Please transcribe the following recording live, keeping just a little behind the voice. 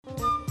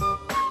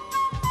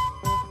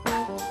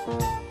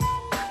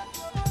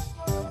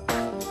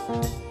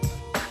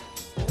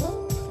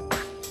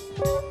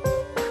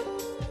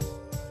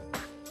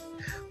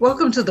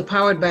Welcome to the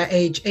Powered by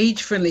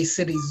Age-Friendly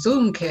City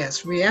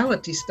Zoomcast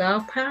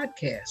reality-style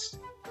podcast.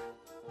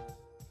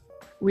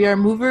 We are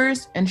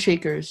movers and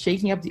shakers,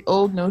 shaking up the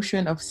old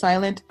notion of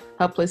silent,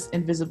 helpless,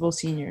 invisible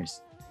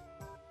seniors.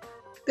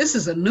 This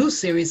is a new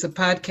series of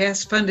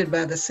podcasts funded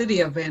by the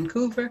City of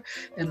Vancouver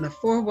and the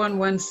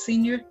 411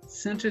 Senior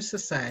Center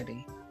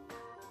Society.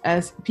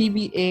 As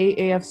PBA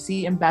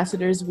AFC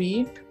ambassadors,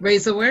 we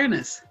raise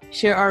awareness,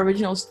 share our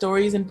original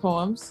stories and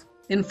poems,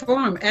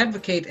 inform,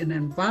 advocate, and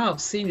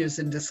involve seniors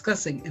in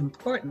discussing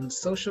important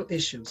social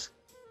issues.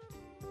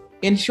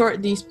 In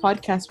short, these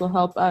podcasts will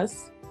help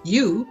us,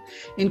 you,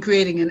 in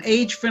creating an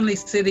age-friendly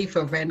city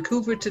for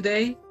Vancouver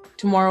today,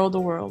 tomorrow the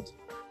world.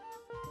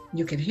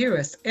 You can hear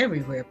us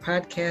everywhere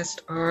podcasts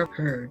are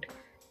heard.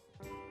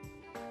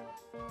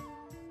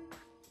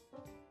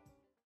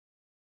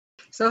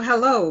 So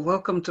hello,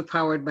 welcome to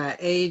Powered by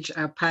Age,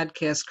 our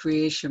podcast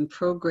creation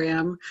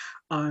program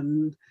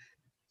on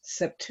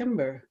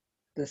September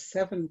the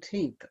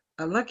 17th,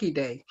 a lucky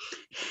day.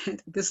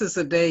 This is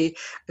a day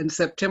in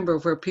September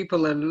where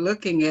people are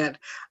looking at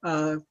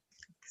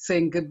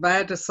saying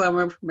goodbye to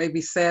summer,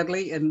 maybe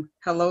sadly, and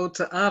hello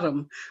to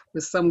autumn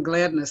with some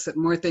gladness that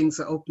more things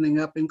are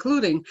opening up,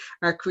 including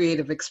our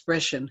creative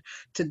expression.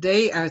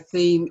 Today, our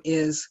theme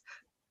is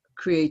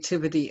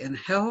creativity and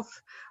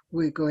health.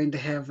 We're going to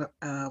have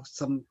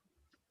some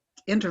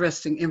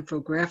interesting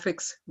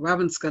infographics.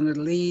 Robin's going to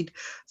lead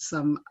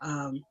some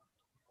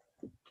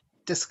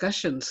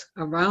discussions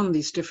around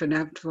these different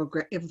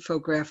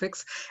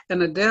infographics,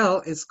 and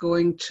Adele is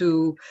going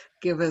to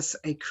give us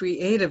a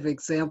creative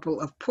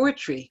example of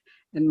poetry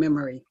and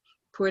memory,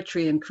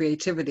 poetry and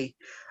creativity.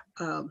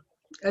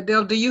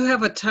 Adele, do you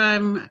have a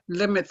time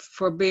limit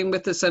for being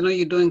with us? I know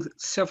you're doing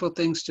several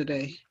things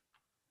today.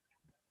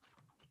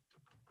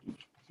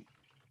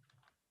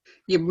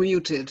 You're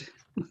muted.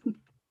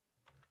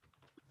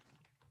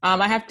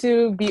 I have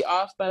to be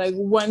off by like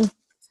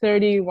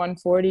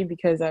 1:40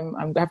 because I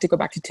have to go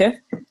back to TIFF.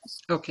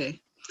 Okay.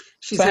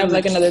 So I have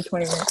like another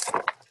 20 minutes.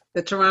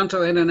 The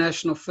Toronto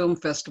International Film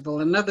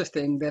Festival, another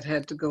thing that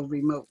had to go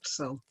remote.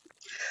 So,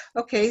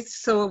 okay,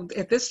 so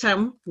at this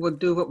time, we'll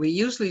do what we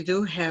usually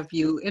do, have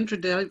you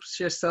introduce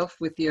yourself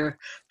with your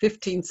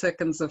 15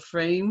 seconds of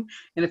fame.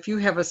 And if you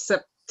have a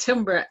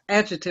September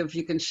adjective,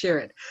 you can share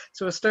it.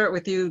 So we'll start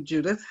with you,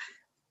 Judith.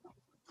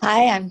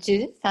 Hi, I'm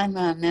Judith. I'm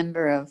a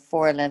member of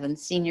 411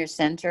 Senior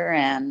Center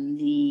and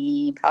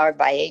the Powered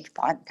by Age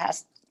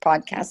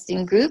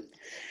podcasting group.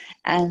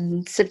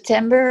 And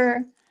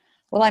September,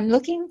 well, I'm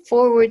looking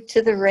forward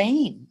to the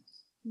rain.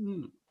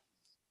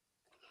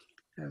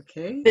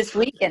 Okay. This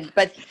weekend,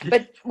 but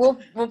we'll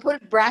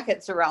put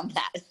brackets around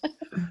that.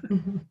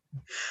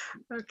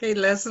 Okay,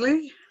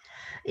 Leslie.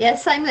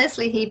 Yes, I'm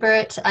Leslie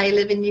Hebert. I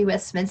live in New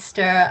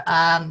Westminster.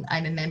 I'm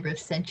a member of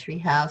Century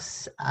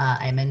House.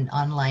 I'm an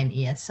online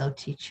ESL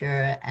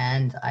teacher,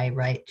 and I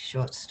write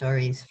short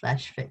stories,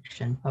 flash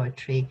fiction,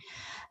 poetry,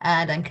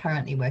 and I'm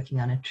currently working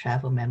on a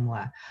travel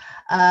memoir.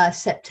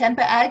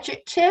 September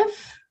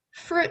adjective,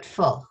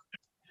 fruitful.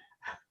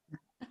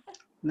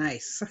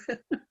 Nice.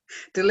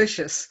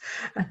 Delicious.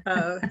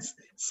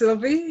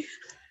 Sylvie?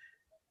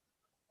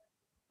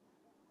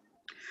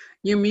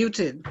 You're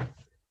muted.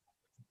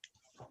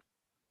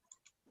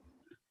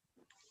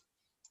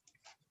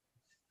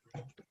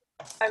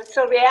 I'm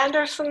Sylvia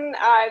Anderson.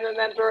 I'm a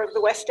member of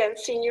the West End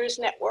Seniors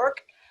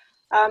Network.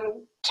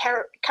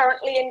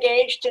 Currently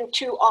engaged in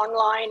 2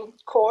 online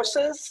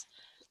courses,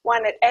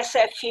 one at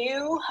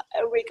SFU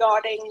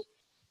regarding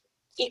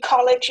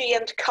ecology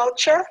and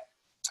culture,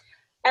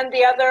 and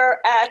the other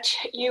at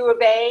U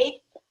of A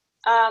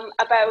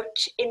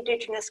about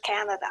Indigenous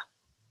Canada.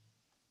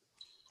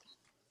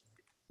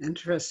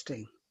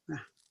 Interesting.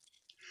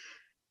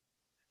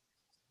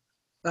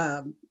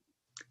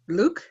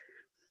 Luke?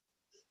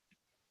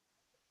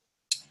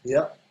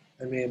 Yeah,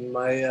 I mean,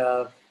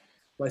 my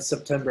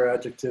September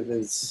adjective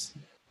is,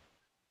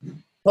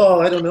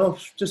 I don't know,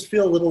 just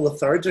feel a little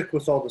lethargic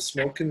with all the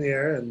smoke in the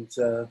air. And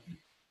I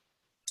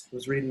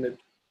was reading it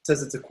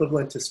says it's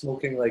equivalent to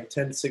smoking like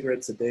 10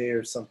 cigarettes a day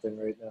or something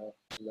right now.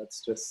 And that's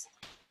just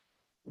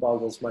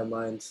boggles my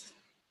mind.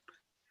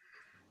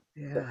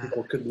 Yeah. That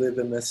people could live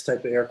in this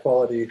type of air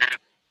quality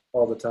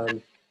all the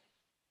time.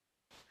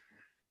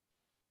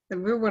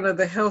 And we're one of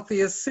the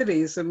healthiest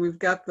cities, and we've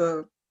got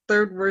the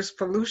 3rd worst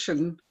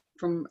pollution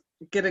from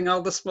getting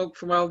all the smoke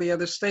from all the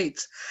other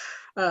states.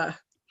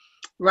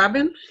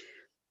 Robin?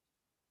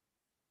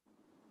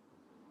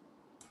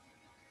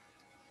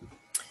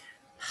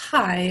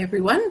 Hi,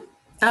 everyone.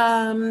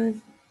 My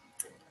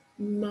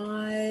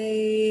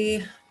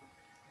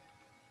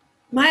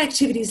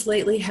activities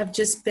lately have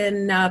just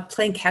been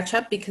playing catch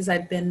up because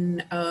I've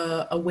been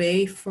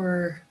away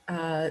for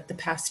the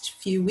past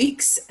few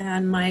weeks,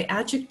 and my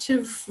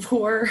adjective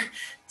for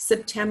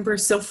September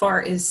so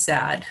far is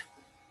sad.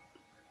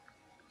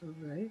 All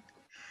right.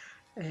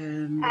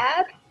 And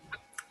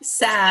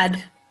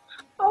sad.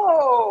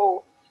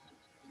 Oh.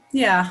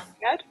 Yeah.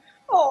 Sad?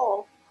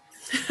 Oh.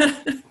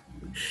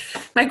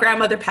 My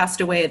grandmother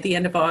passed away at the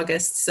end of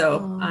August,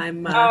 so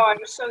I'm I'm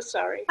so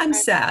sorry. I'm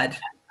sad.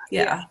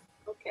 Yeah.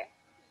 Okay.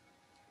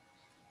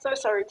 So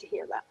sorry to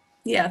hear that.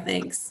 Yeah,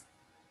 thanks.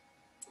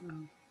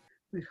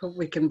 We hope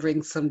we can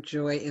bring some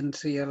joy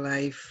into your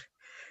life,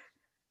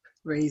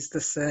 raise the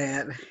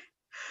sad.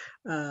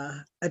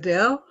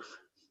 Adele?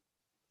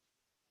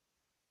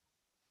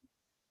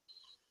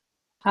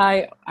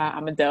 Hi,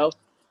 I'm Adele.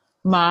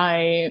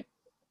 My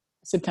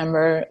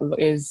September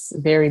is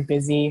very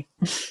busy.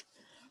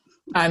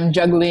 I'm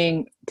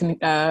juggling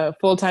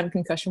full-time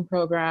concussion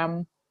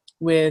program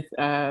with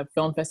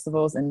film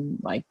festivals and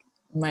like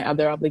my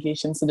other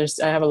obligations. So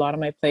I have a lot on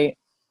my plate.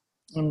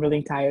 I'm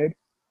really tired,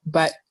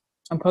 but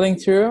I'm pulling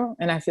through,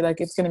 and I feel like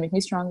it's gonna make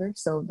me stronger.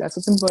 So that's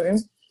what's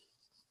important.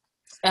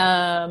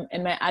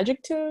 And my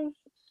adjective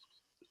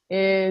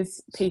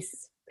is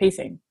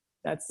pacing.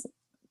 That's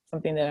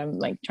something that I'm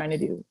like trying to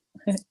do.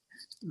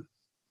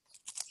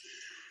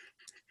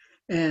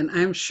 And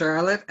I'm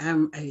Charlotte.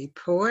 I'm a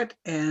poet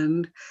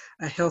and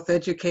a health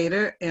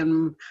educator.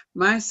 And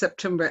my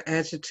September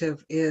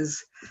adjective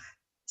is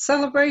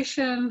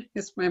celebration.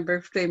 It's my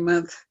birthday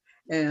month.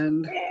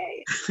 And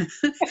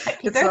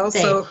it's birthday.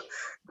 also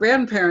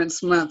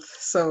grandparents month.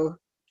 So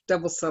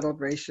double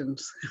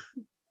celebrations.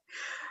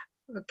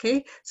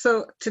 Okay,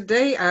 so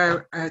today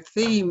our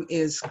theme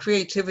is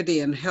creativity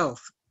and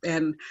health.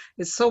 And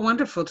it's so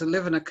wonderful to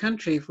live in a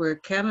country where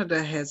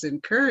Canada has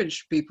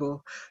encouraged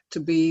people to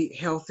be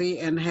healthy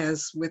and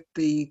has, with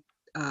the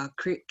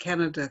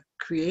Canada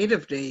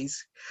Creative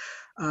Days,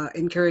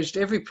 encouraged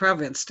every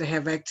province to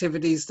have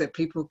activities that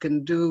people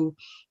can do,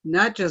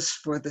 not just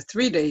for the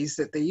 3 days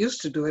that they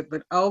used to do it,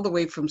 but all the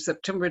way from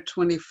September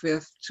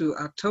 25th to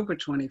October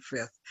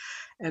 25th.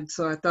 And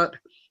so I thought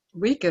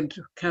we could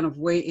kind of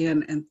weigh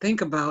in and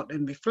think about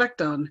and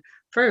reflect on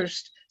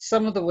first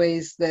some of the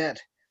ways that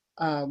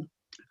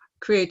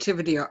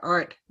creativity or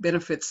art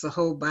benefits the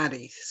whole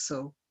body.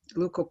 So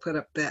Luke will put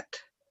up that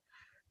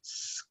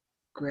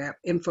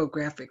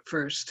infographic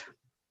first.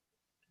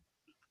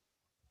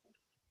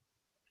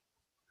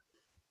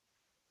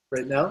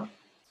 Right now?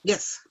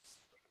 Yes.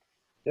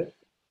 Okay.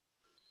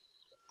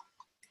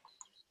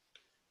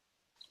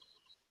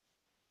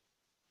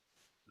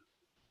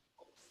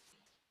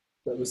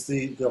 That was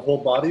the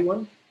whole body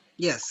one?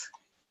 Yes.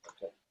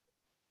 Okay.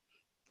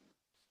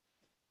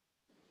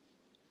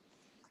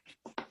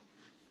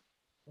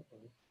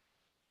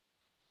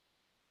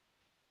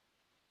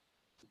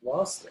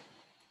 Lost it.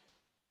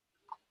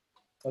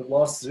 I've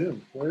lost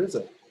Zoom. Where is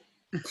it?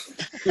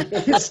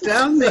 It's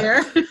down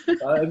there.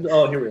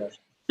 Oh, here we are.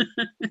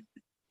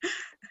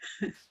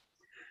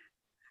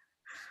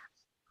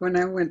 When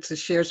I went to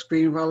share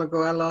screen a while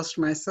ago, I lost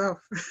myself.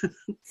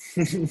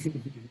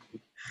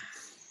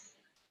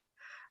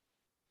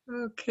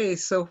 Okay,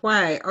 so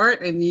why?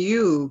 Art and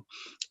you,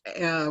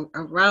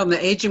 around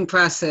the aging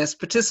process,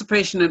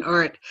 participation in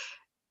art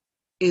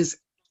is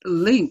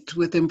linked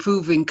with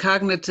improving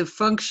cognitive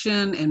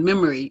function and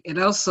memory. It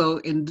also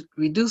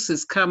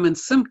reduces common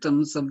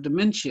symptoms of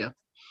dementia.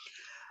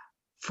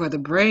 For the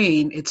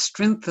brain, it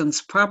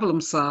strengthens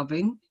problem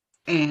solving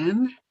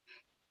and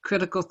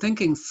critical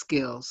thinking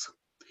skills.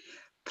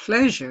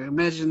 Pleasure,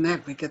 imagine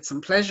that, we get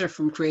some pleasure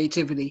from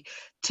creativity.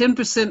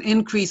 10%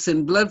 increase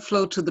in blood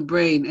flow to the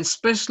brain,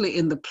 especially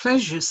in the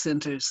pleasure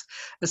centers.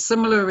 A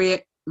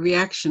similar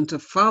reaction to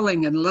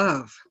falling in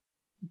love.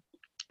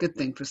 Good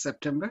thing for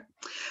September.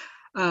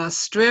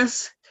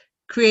 Stress,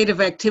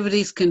 creative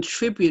activities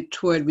contribute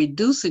toward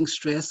reducing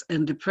stress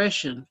and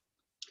depression.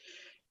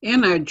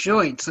 In our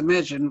joints,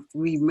 imagine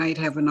we might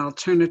have an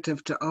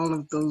alternative to all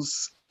of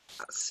those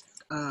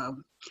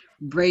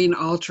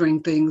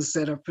brain-altering things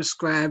that are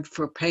prescribed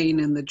for pain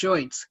in the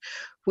joints.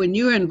 When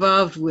you're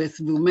involved with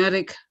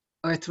rheumatic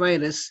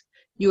arthritis,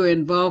 you are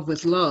involved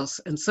with loss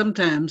and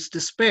sometimes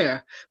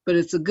despair, but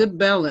it's a good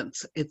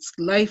balance. It's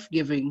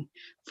life-giving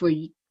for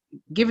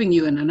giving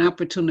you an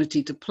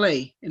opportunity to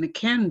play, and it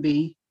can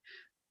be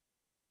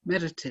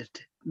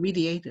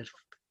mediated.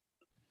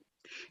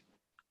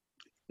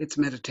 It's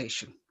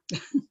meditation.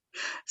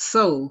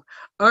 So,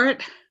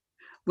 art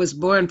was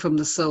born from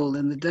the soul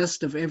in the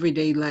dust of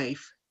everyday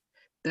life.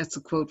 That's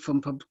a quote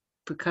from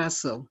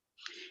Picasso.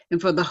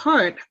 And for the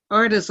heart,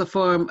 art is a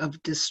form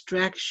of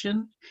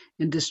distraction,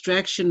 and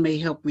distraction may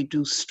help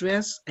reduce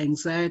stress,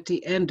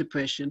 anxiety, and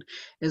depression,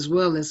 as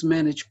well as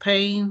manage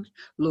pain,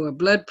 lower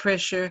blood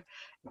pressure,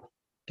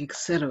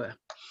 etc.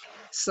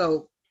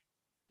 So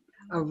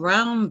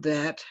around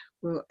that,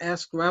 we'll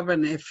ask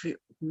Robin if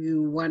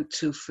you want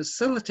to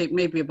facilitate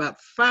maybe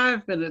about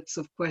 5 minutes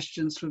of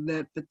questions from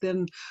that, but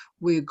then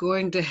we're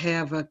going to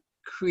have a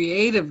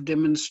creative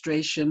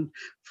demonstration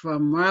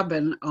from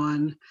Robin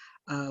on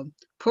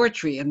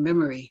poetry and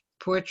memory,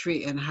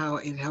 poetry and how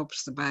it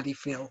helps the body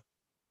feel.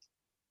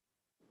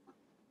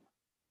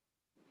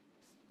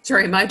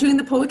 Sorry, am I doing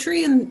the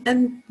poetry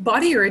and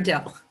body or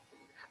Adele?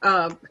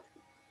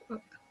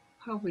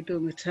 How are we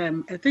doing with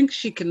time? I think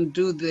she can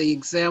do the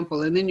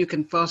example, and then you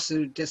can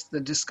foster just the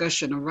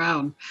discussion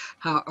around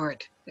how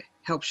art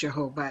helps your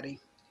whole body.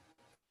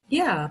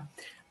 Yeah.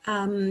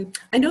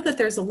 I know that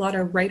there's a lot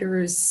of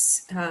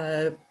writers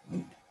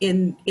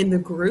in the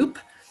group,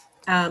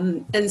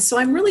 And so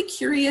I'm really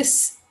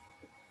curious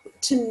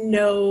to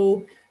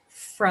know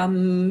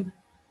from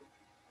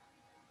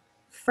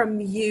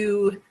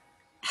you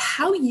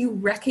how you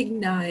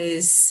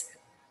recognize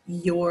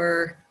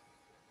your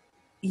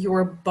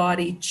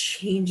body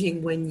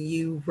changing when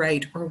you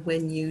write or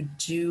when you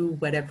do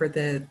whatever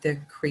the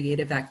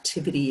creative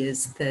activity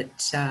is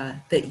that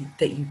you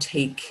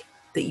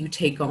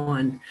take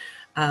on.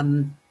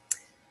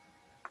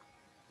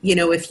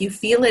 If you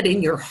feel it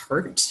in your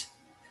heart,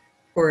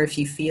 or if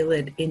you feel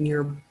it in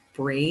your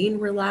brain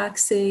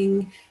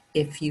relaxing,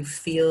 if you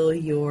feel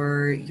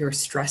your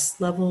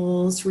stress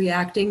levels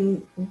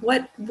reacting,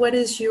 what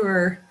is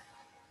your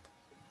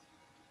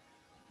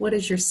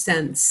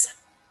sense?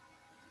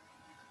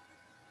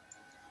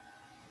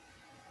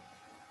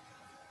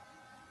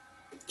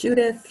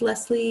 Judith,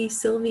 Leslie,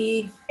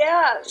 Sylvie.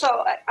 Yeah,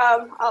 so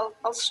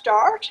I'll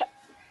start.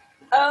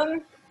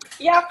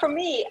 For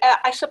me,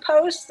 I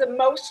suppose the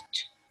most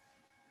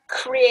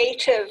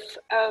creative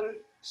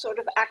sort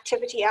of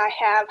activity I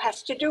have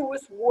has to do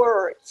with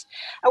words.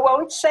 I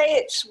won't say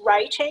it's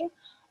writing,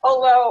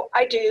 although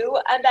I do,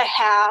 and I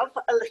have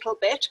a little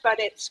bit, but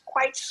it's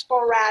quite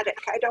sporadic.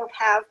 I don't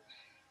have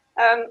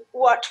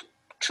what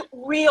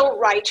real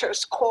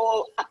writers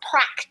call a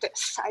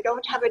practice. I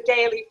don't have a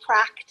daily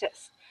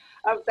practice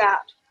of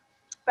that.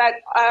 But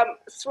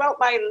throughout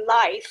my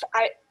life,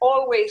 I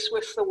always,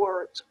 with the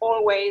words,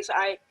 always,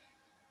 I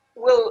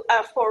will,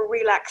 for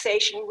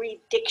relaxation, read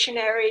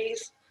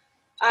dictionaries.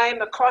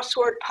 I'm a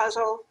crossword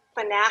puzzle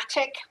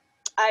fanatic.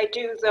 I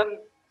do them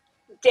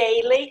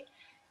daily.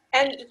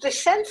 And the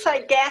sense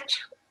I get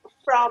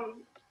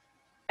from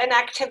an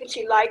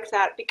activity like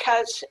that,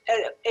 because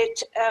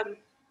it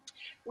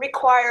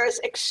requires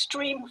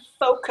extreme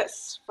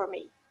focus for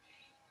me.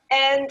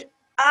 And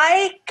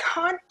I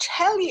can't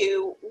tell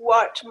you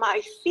what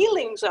my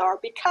feelings are,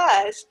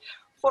 because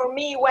for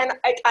me, when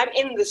I'm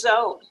in the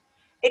zone,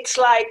 it's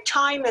like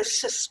time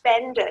is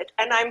suspended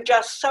and I'm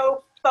just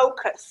so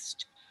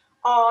focused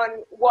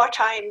on what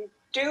I'm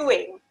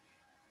doing.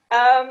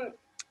 That's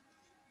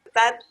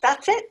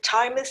it.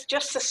 Time is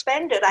just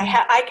suspended.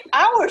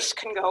 Hours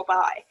can go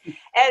by.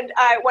 And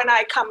when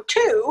I come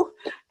to,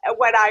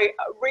 when I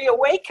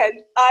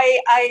reawaken,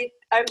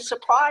 I'm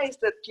surprised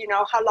that,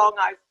 how long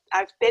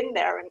I've been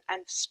there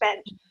and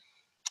spent.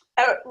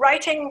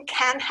 Writing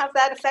can have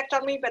that effect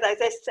on me, but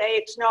as I say,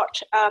 it's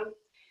not,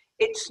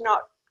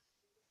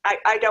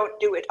 I don't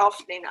do it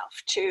often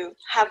enough to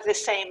have the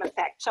same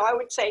effect. So I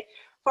would say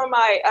for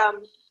my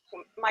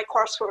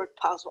crossword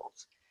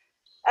puzzles.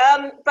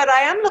 But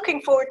I am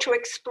looking forward to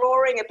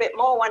exploring a bit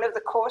more. One of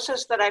the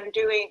courses that I'm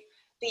doing,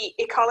 the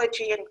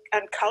ecology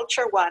and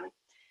culture one,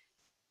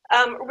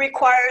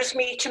 requires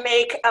me to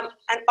make an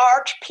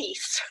art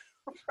piece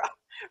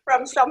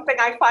from something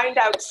I find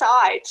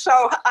outside.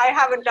 So I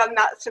haven't done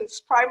that since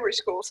primary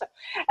school. So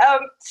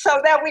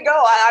there we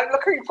go. I'm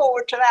looking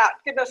forward to that.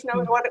 Goodness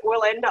knows what it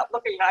will end up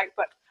looking like,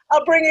 but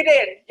I'll bring it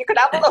in. You can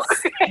have a look.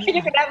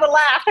 You can have a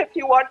laugh if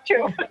you want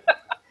to.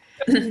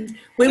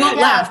 We won't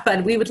laugh,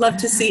 but we would love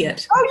to see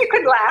it. Oh, you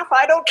can laugh.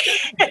 I don't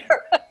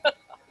care.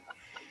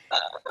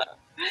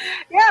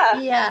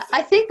 Yeah,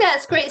 I think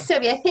that's great,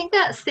 Sylvia. I think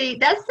that's the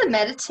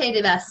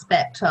meditative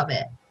aspect of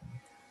it.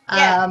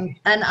 Yeah.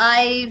 And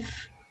I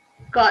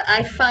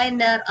find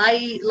that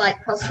I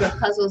like crossword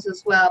puzzles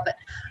as well, but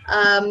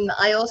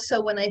I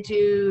also, when I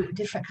do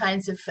different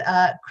kinds of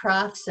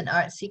crafts and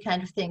artsy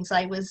kind of things,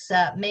 I was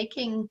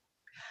making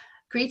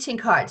greeting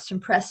cards from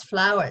pressed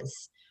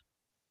flowers.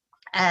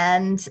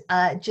 And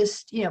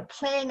just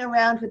playing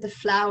around with the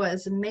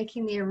flowers and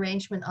making the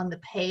arrangement on the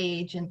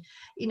page, and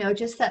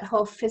just that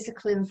whole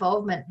physical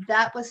involvement,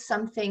 that was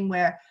something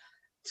where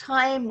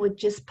time would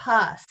just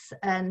pass,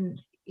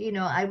 and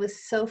I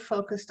was so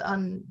focused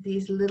on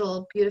these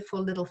little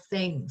beautiful little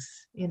things.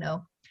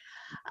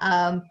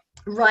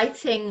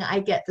 Writing, I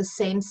get the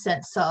same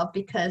sense of,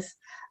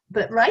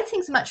 but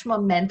writing's much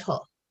more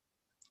mental.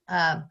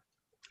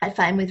 I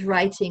find with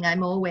writing,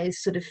 I'm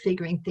always sort of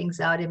figuring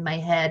things out in my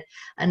head.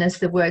 And as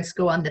the words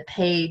go on the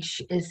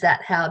page, is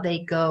that how they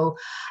go?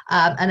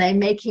 And I'm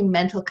making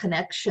mental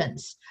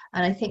connections.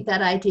 And I think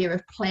that idea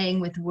of playing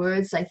with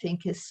words, I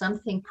think, is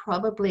something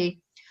probably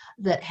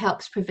that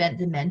helps prevent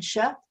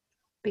dementia.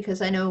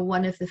 Because I know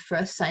one of the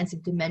first signs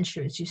of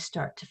dementia is you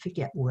start to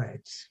forget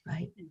words,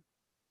 right?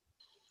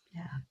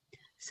 Yeah.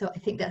 So I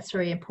think that's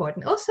very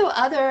important. Also,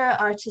 other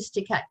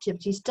artistic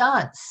activities,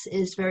 dance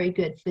is very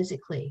good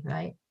physically,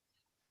 right?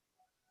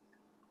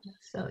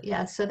 So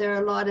so there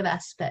are a lot of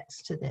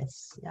aspects to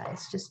this. Yeah,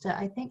 it's just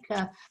I think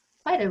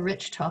quite a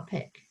rich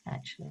topic,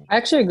 actually. I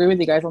actually agree with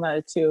you guys on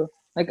that too.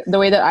 Like the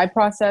way that I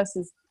process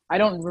is I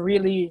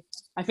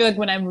feel like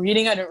when I'm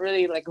reading, I don't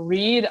really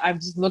read. I'm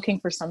just looking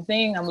for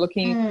something. I'm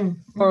looking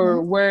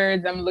for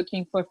words. I'm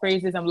looking for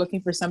phrases. I'm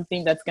looking for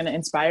something that's going to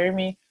inspire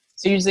me.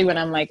 So usually when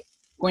I'm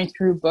going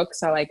through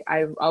books, I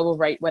will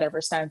write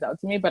whatever stands out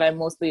to me, but I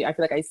feel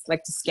like I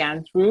like to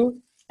scan through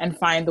and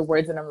find the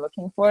words that I'm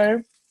looking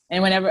for.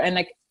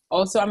 And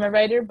also I'm a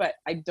writer, but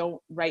I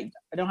don't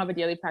have a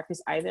daily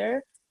practice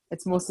either.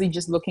 it's mostly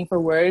just looking for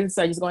words.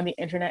 So I just go on the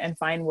internet and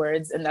find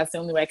words, and that's the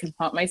only way I can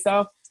prompt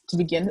myself to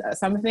begin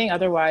something.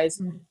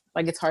 Otherwise,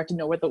 like, it's hard to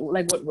know what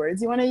what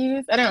words you want to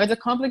use. I don't know. It's a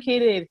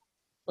complicated,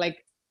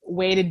 like,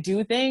 way to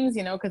do things,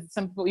 you know, because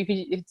some people,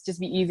 it's just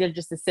be easier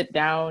just to sit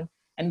down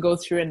and go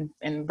through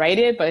and write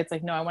it. But it's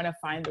like, no, I want to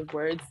find the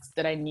words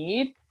that I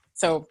need.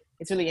 So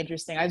it's really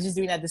interesting. I was just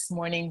doing that this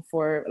morning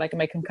for like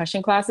my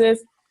concussion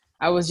classes.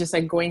 I was just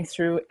like going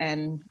through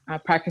and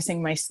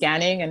practicing my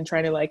scanning and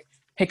trying to like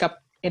pick up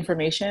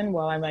information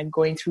while I'm like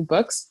going through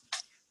books.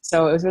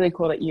 So it was really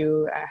cool that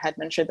you had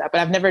mentioned that.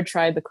 But I've never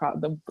tried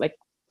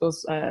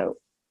those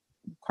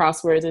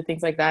crosswords or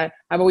things like that.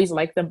 I've always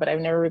liked them, but I've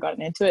never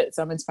gotten into it.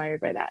 So I'm inspired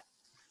by that.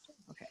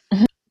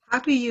 Okay. How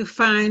do you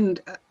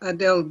find,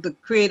 Adele, the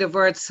creative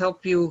arts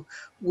help you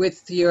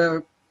with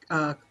your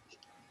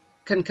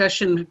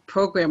concussion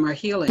program or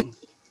healing?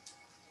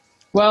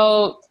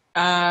 Well,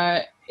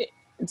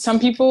 some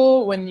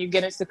people, when you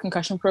get into the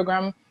concussion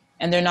program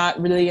and they're not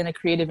really in a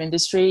creative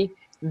industry,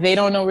 they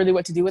don't know really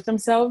what to do with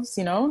themselves,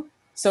 you know?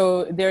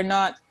 So they're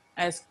not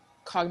as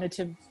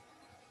cognitive,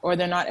 or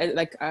they're not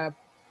like, I'm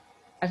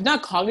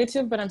not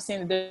cognitive, but I'm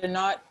saying that they're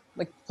not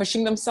like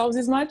pushing themselves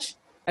as much.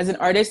 As an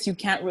artist, you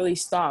can't really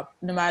stop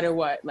no matter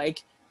what.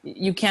 Like,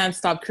 you can't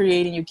stop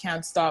creating. You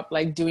can't stop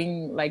like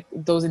doing like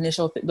those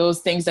those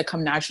things that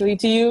come naturally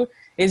to you.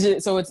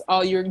 So it's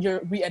all you're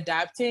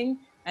readapting,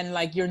 and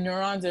like your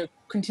neurons are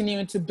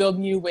continuing to build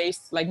new ways,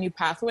 like new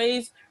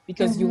pathways,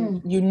 because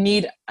you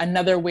need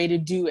another way to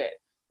do it,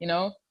 you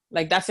know?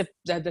 Like that's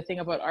the thing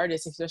about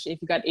artists, especially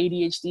if you got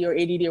ADHD or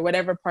ADD or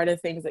whatever part of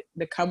things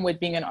that come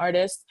with being an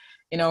artist,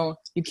 you know,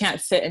 you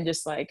can't sit and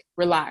just like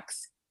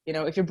relax. You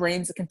know, if your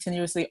brain's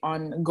continuously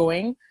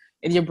ongoing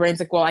and your brain's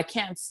like, well, I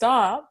can't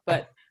stop,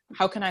 but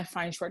how can I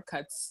find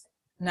shortcuts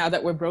now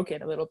that we're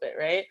broken a little bit,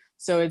 right?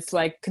 So it's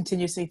like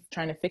continuously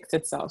trying to fix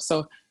itself.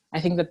 So I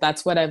think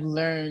that's what I've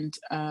learned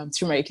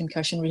through my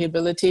concussion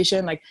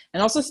rehabilitation. Like,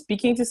 and also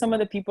speaking to some of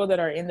the people that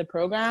are in the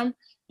program,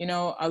 you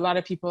know, a lot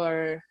of people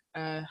are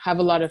have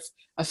a lot of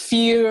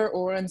fear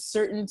or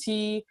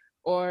uncertainty,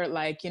 or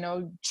like, you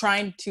know,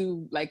 trying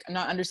to like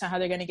not understand how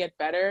they're going to get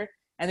better,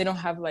 and they don't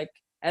have like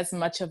as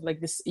much of like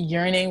this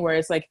yearning where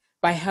it's like,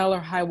 by hell or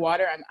high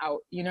water, I'm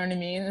out, you know what I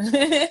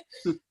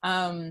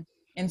mean?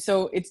 And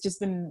so it's just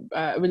been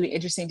really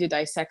interesting to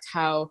dissect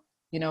how,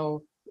 you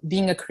know,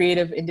 being a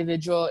creative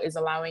individual is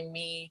allowing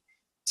me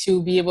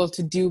to be able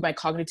to do my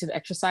cognitive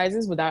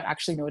exercises without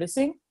actually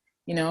noticing.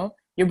 You know,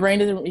 your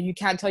brain you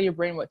can't tell your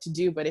brain what to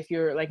do, but if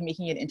you're like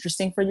making it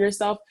interesting for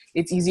yourself,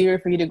 it's easier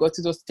for you to go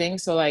through those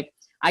things. So like,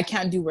 I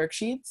can't do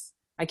worksheets.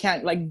 I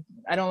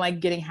don't like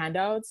getting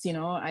handouts, you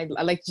know. I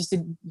like just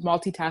to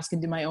multitask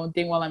and do my own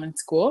thing while I'm in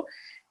school.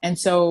 And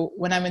so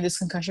when I'm in this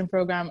concussion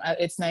program,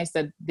 it's nice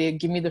that they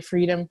give me the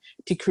freedom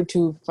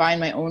to find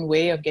my own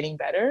way of getting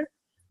better,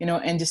 you know,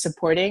 and just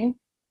supporting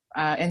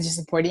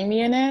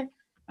me in it.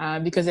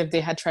 Because if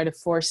they had tried to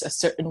force a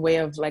certain way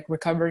of like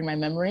recovering my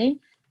memory,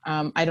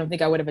 I don't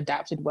think I would have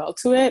adapted well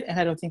to it. And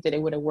I don't think that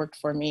it would have worked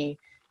for me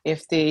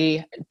if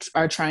they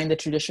are trying the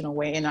traditional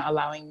way and not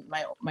allowing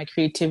my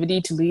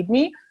creativity to lead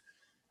me.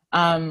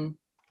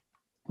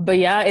 But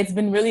yeah, it's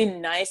been really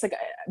nice. Like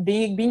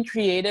being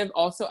creative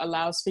also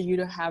allows for you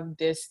to have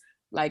this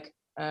like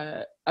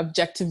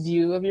objective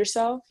view of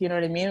yourself, you know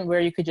what I mean? Where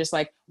you could just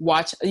like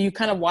watch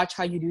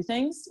how you do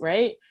things,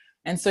 right?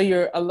 And so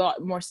you're a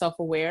lot more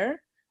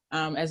self-aware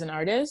as an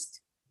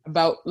artist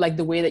about like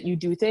the way that you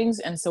do things.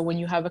 And so when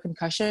you have a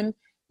concussion,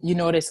 you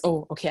notice,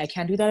 oh, okay, I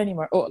can't do that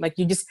anymore. Oh, like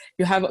you just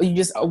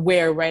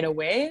aware right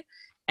away.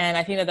 And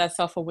I think that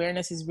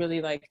self-awareness is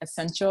really like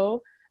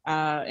essential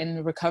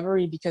in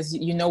recovery, because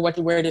you know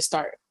where to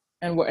start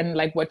and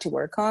like what to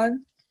work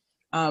on.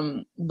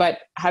 But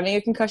having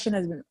a concussion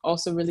has been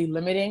also really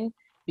limiting,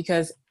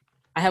 because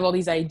I have all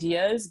these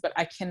ideas, but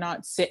I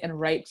cannot sit and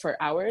write for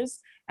hours.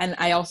 And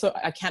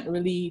I can't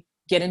really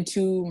get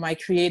into my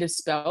creative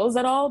spells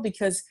at all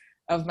because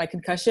of my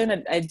concussion.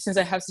 And since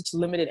I have such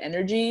limited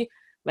energy,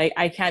 like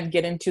I can't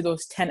get into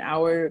those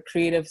 10-hour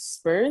creative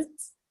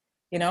spurts,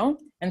 you know?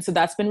 And so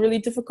that's been really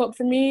difficult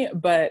for me,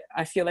 but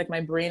I feel like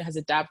my brain has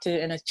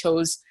adapted and it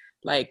chose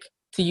like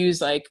to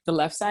use like the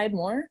left side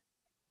more,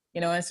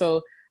 you know? And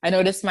so I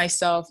noticed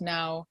myself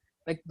now,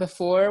 like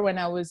before when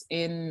I was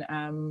in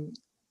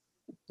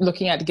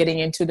looking at getting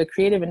into the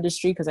creative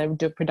industry, because I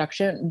do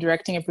production,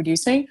 directing and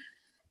producing.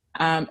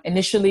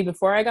 Initially,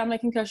 before I got my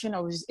concussion, I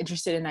was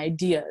interested in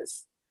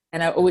ideas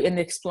and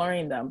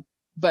exploring them.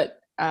 But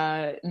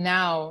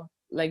now,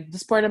 like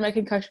this part of my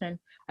concussion,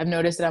 I've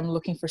noticed that I'm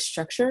looking for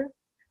structure,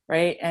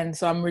 right? And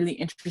so I'm really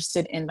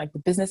interested in like the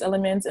business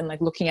elements and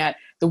like looking at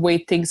the way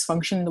things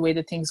function, the way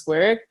that things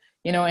work,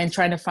 you know, and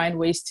trying to find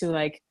ways to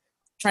like,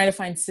 trying to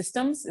find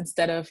systems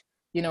instead of,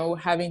 you know,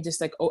 having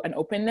just like an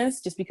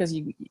openness just because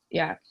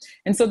yeah.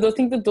 And so I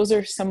think that those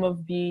are some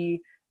of the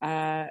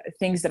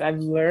things that I've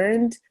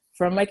learned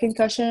from my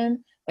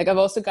concussion. Like I've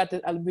also got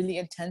a really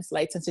intense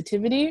light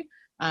sensitivity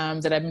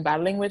that I've been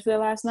battling with the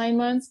last 9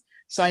 months.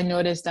 So I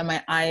noticed that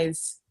my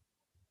eyes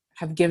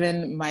have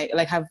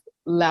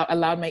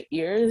allowed my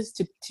ears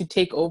to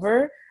take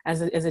over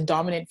as a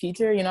dominant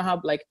feature. You know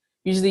how like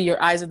usually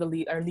your eyes are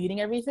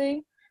leading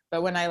everything,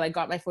 but when I like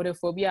got my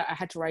photophobia, I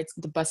had to ride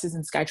the buses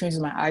and SkyTrains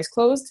with my eyes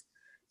closed.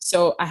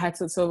 So I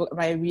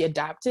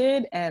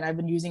readapted, and I've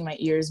been using my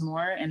ears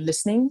more and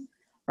listening,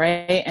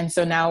 right? And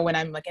so now when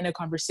I'm like in a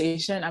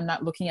conversation, I'm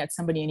not looking at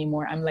somebody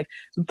anymore. I'm like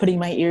putting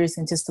my ears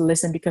in just to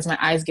listen because my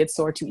eyes get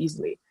sore too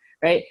easily,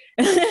 right?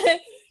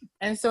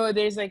 And so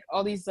there's like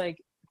all these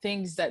like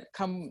things that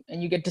come,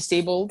 and you get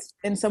disabled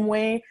in some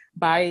way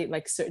by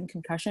like certain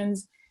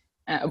concussions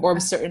or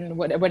certain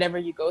whatever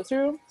you go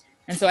through.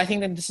 And so I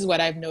think that this is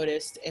what I've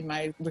noticed in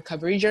my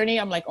recovery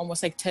journey. I'm like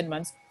almost like 10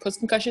 months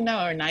post-concussion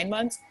now, or 9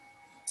 months.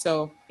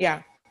 So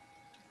yeah.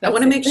 I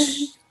want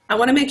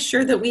to make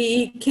sure that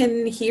we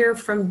can hear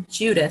from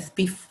Judith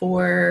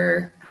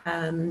before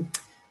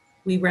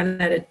we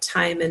run out of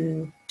time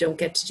and don't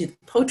get to do the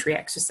poetry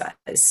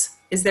exercise.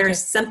 Is there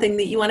something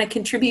that you want to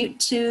contribute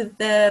to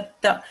the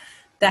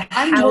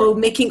how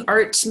making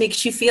art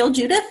makes you feel,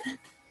 Judith?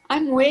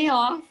 I'm way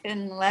off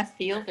in left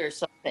field or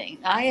something.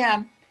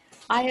 I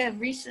have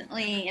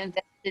recently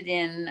invested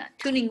in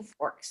tuning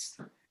forks,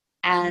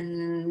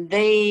 and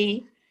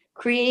they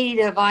create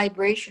a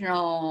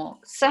vibrational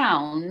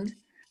sound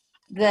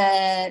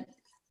that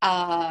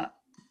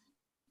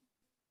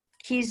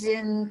keys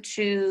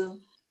into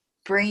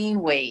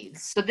brain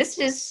waves. So this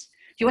is,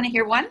 do you want to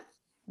hear one?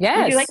 Yes.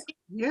 Would you like to?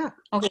 Yeah.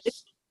 Okay.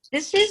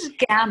 This is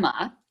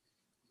gamma.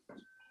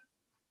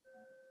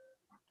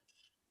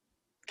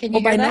 Can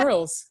you hear that?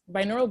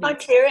 Binaural I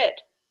beats. can't hear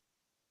it.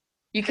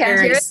 You can't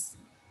hear it?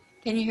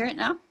 Can you hear it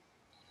now?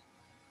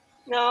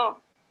 No.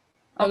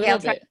 Okay, I'll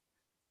try. Bit.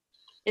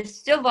 It's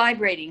still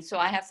vibrating, so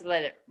I have to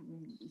let it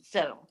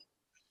settle.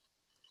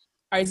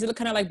 Is it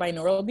kind of like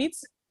binaural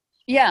beats?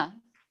 Yeah.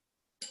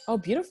 Oh,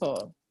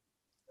 beautiful.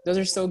 Those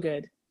are so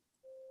good.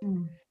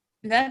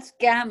 That's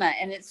gamma,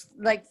 and it's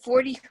like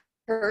 40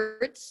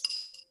 hertz,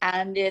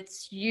 and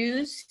it's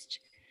used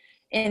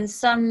in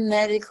some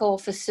medical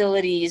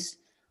facilities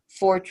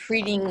for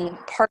treating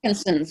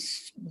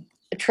Parkinson's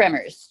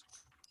tremors.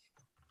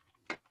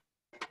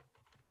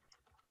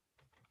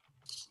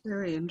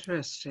 Very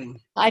interesting.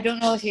 I don't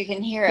know if you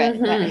can hear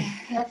it.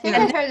 Mm-hmm. I think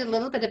I heard a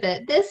little bit of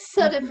it. This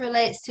sort of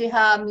relates to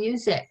how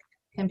music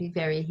can be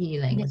very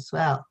healing as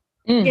well.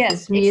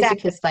 Yes, Music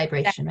exactly. is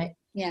vibration, right?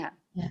 Yeah.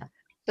 Yeah.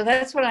 So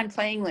that's what I'm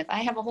playing with. I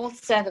have a whole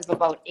set of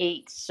about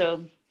 8.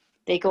 So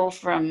they go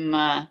from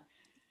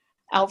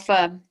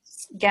alpha,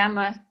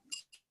 gamma,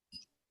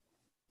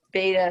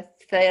 beta,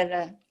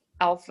 theta,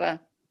 alpha,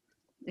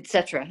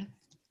 etc.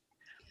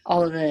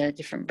 All of the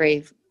different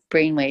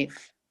brainwave.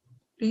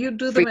 Do you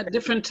do them at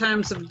different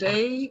times of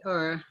day,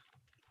 or?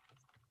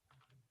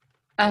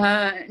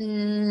 I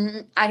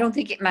don't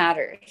think it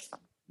matters.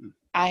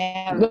 I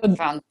haven't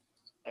found.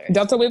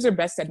 Delta waves are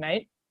best at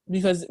night,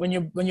 because when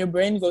your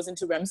brain goes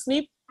into REM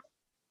sleep,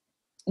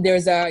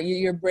 there's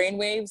your brain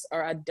waves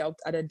are at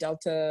a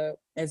delta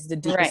as the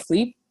deepest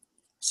sleep.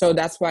 So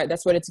that's what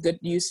it's good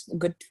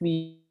to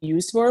be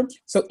used for.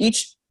 So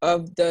each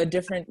of the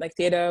different like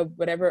theta,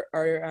 whatever,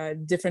 are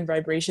different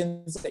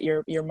vibrations that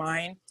your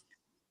mind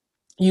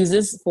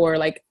uses for,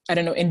 like, I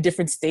don't know, in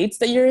different states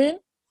that you're in,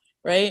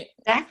 right?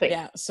 Exactly.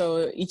 Yeah.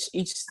 So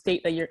each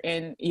state that you're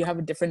in, you have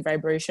a different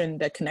vibration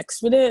that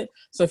connects with it.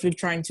 So if you're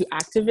trying to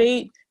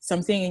activate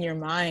something in your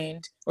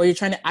mind, or you're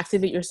trying to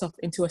activate yourself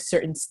into a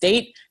certain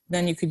state,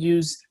 then you could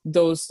use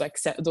those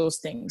those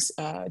things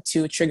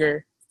to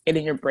trigger it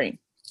in your brain.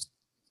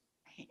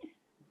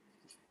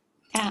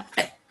 Yeah.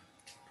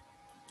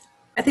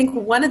 I think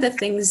one of the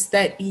things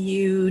that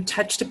you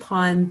touched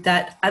upon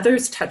that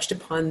others touched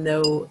upon,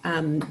 though,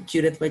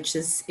 Judith, which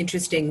is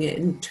interesting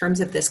in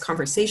terms of this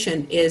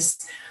conversation,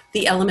 is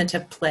the element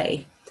of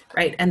play,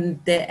 right?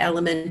 And the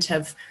element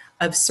of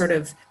sort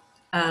of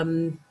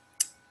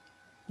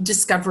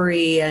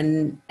discovery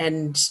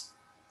and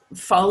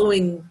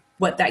following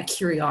what that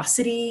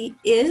curiosity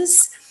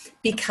is,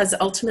 because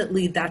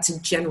ultimately that's a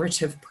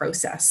generative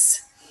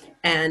process.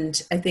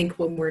 And I think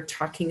when we're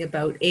talking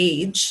about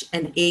age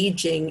and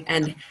aging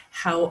and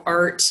how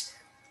art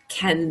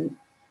can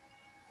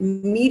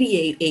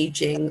mediate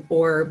aging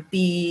or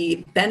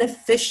be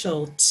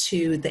beneficial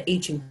to the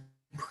aging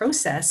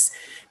process,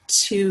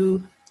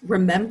 to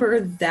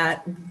remember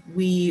that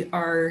we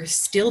are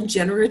still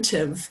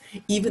generative,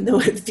 even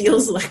though it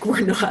feels like we're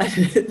not,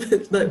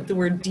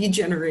 we're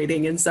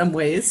degenerating in some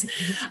ways,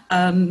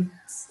 can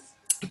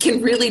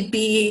really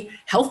be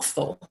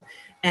healthful.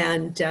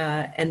 And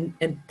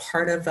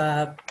part of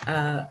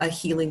a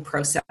healing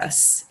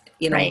process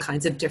in all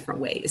kinds of different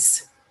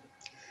ways.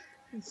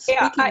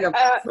 Speaking of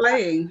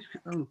playing,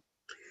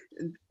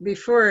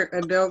 before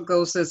Adele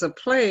goes, there's a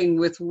playing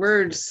with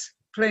words,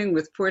 playing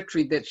with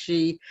poetry that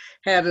she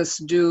had us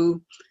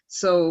do.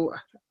 So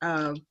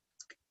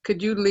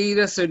could you lead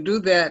us or do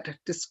that,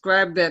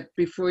 describe that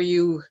before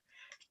you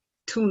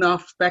tune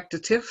off back to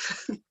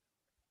Tiff?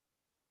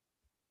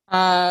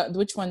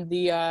 Which one?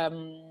 The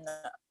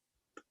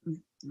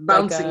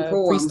bouncing like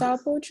poem.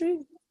 Freestyle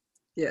poetry?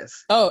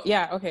 Yes. Oh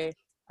yeah, okay.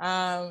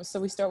 So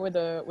we start with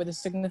a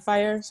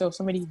signifier. So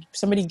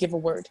somebody give a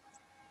word.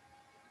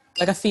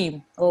 Like a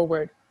theme or a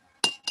word.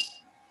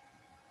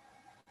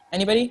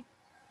 Anybody?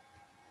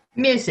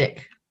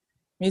 Music.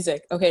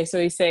 Music. Okay, so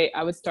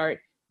I would start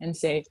and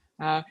say,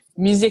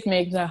 music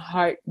makes my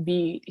heart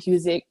beat.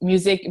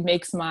 Music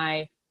makes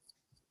my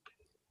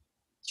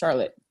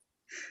Charlotte.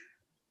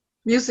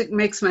 Music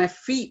makes my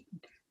feet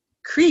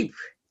creep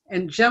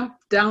and jump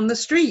down the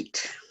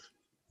street.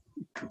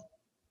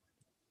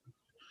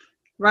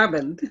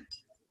 Robin.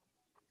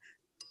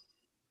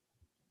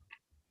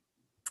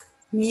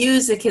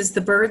 Music is the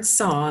bird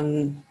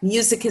song.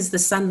 Music is the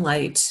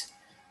sunlight.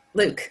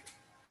 Luke.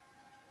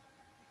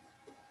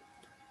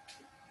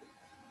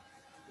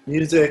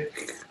 Music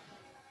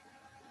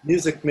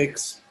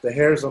makes the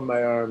hairs on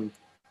my arm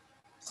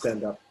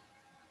stand up.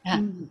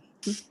 Yeah.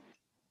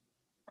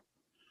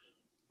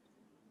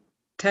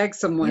 Tag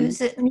someone.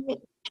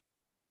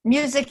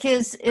 Music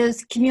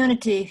is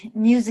community.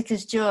 Music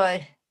is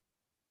joy.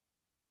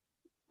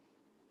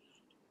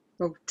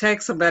 Oh,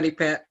 tag somebody,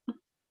 Pat.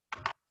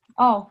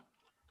 Oh,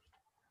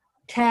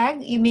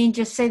 tag? You mean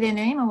just say their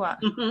name or what?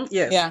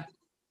 Yes. Yeah.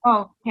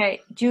 Oh,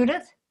 okay.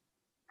 Judith?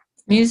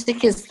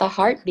 Music is the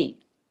heartbeat.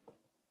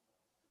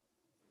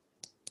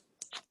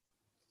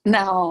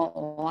 Now,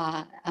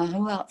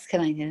 who else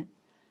can I do?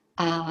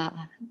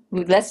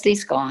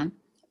 Leslie's gone.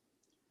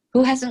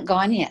 Who hasn't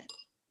gone yet?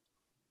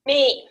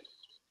 Me.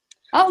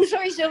 Oh,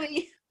 sorry,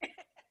 Zoe.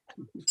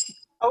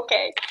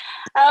 Okay.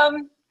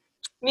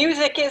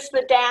 Music is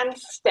the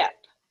dance step.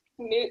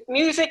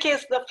 Music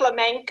is the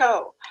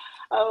flamenco.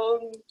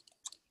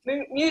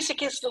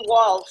 Music is the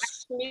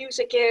waltz.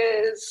 Music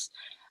is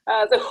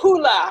the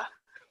hula.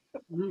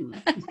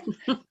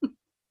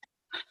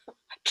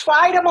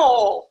 Try them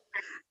all.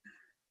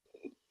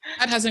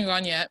 Pat hasn't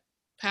gone yet.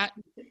 Pat?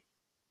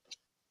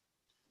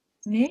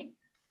 Me?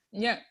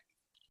 Yeah.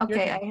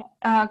 Okay.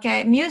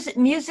 Okay.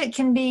 Music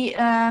can be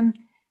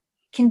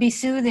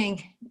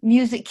soothing.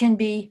 Music can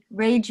be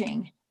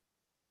raging.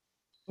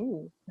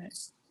 Ooh,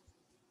 nice.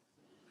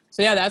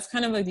 So yeah, that's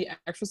kind of like the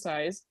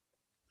exercise.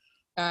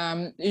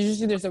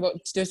 Usually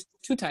there's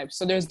two types.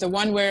 So there's the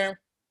one where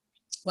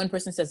one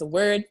person says a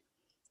word,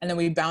 and then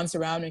we bounce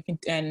around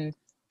and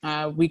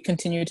we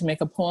continue to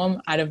make a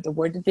poem out of the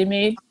word that they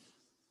made.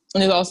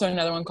 And there's also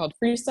another one called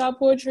freestyle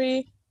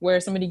poetry, where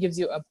somebody gives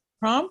you a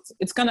prompt.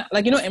 It's kind of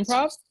like,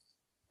 improv.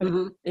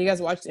 Mm-hmm. You guys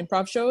watch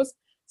improv shows?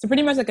 So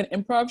pretty much like an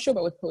improv show,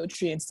 but with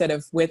poetry instead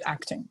of with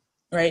acting,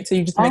 right? So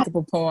you just make up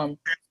a poem.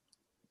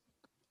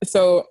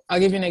 So I'll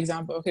give you an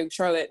example. Okay,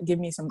 Charlotte, give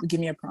me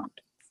a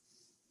prompt.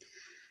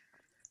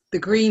 The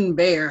green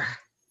bear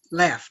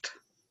laughed.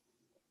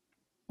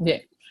 Yeah.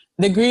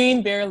 The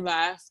green bear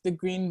laughed, the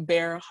green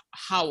bear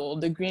howled,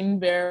 the green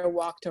bear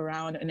walked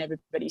around and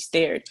everybody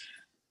stared.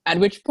 At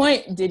which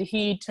point did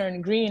he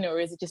turn green, or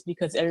is it just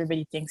because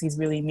everybody thinks he's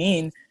really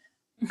mean?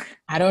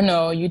 I don't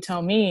know. You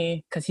tell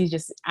me,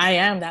 because I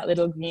am that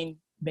little green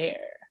bear.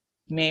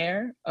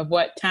 Mayor of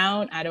what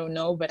town? I don't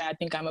know, but I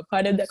think I'm a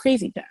part of the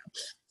crazy town.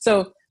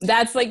 So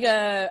that's like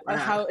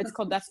how it's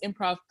called. That's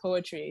improv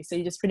poetry. So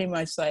you just pretty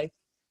much like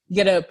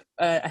get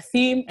a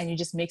theme and you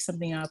just make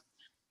something up,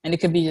 and it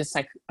could be just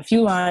like a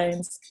few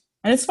lines,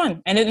 and it's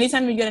fun. And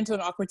anytime you get into an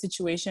awkward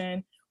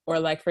situation, or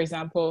like for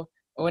example,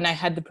 when I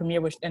had the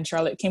premiere and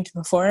Charlotte came to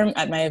perform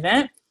at my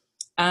event,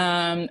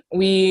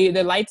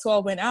 the lights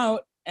all went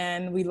out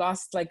and we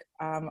lost like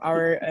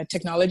our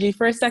technology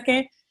for a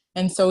second.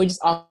 And so we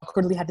just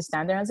awkwardly had to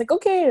stand there. I was like,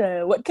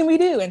 okay, what can we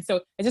do? And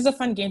so it's just a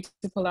fun game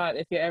to pull out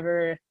if you're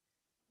ever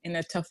in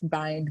a tough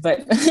bind.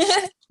 But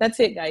that's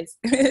it, guys.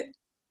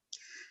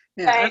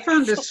 Yeah, I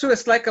found this too.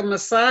 It's like a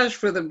massage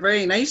for the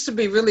brain. I used to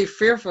be really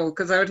fearful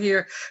because I would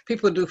hear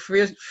people do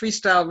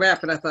freestyle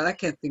rap, and I thought, I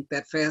can't think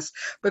that fast.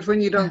 But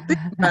when you don't think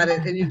about it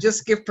and you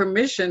just give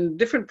permission,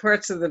 different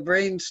parts of the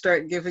brain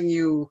start giving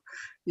you,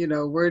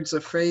 words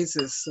or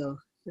phrases. So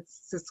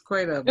it's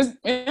quite a...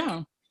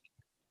 Yeah.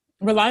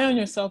 Rely on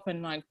yourself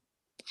and like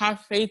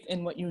have faith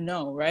in what you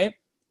know, right?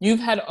 You've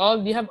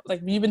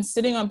been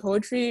sitting on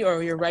poetry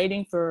or you're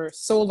writing for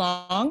so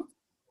long,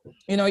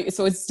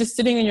 so it's just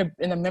sitting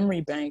in a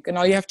memory bank, and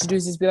all you have to do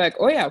is just be like,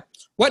 oh yeah,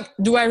 what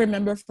do I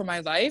remember from my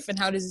life, and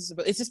how does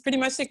this? It's just pretty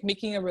much like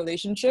making a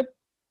relationship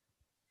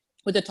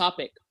with the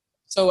topic.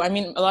 So I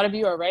mean, a lot of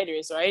you are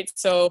writers, right?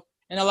 So,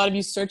 and a lot of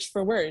you search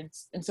for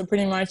words, and so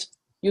pretty much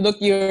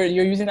you're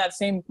using that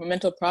same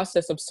mental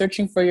process of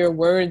searching for your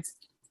words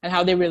and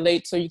how they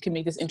relate, so you can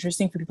make this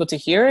interesting for people to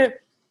hear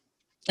it.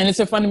 And it's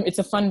a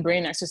fun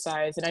brain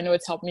exercise, and I know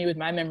it's helped me with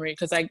my memory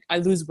because I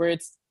lose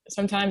words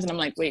sometimes, and I'm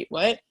like, wait,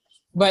 what?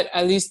 But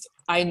at least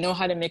I know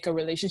how to make a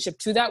relationship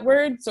to that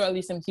word. So at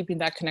least I'm keeping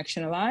that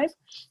connection alive,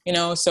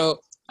 so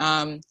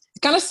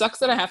it kind of sucks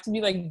that I have to be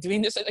like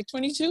doing this at like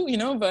 22,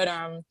 but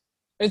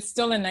it's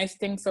still a nice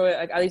thing. So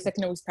like, at least I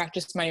can always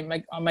practice my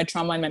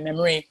trauma and my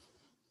memory,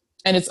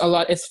 and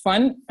it's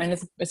fun, and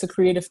it's a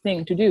creative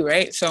thing to do.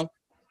 Right. So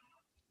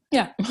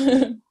yeah.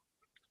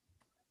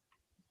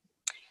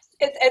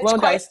 It's well,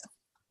 quite, guys,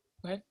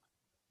 go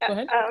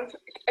ahead.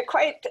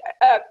 quite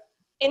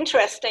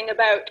interesting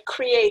about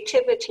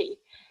creativity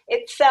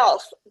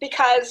itself,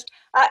 because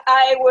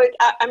I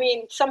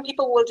mean, some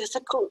people will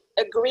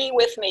disagree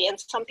with me, and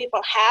some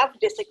people have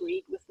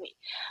disagreed with me.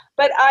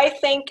 But I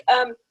think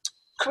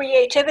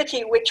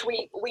creativity, which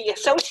we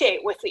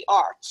associate with the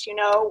arts, you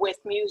know, with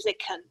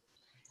music and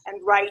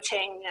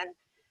writing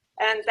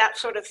and that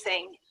sort of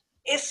thing,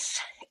 is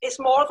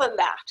more than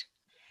that.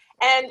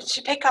 And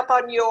to pick up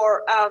on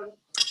your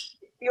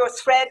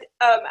thread,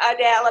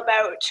 Adele,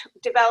 about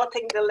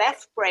developing the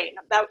left brain,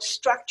 about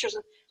structures,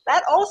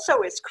 that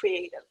also is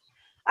creative.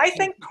 I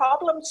think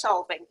problem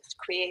solving is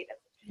creative.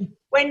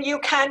 When you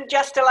can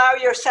just allow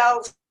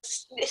yourself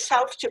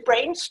to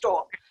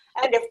brainstorm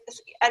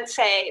and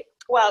say,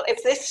 well,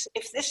 if this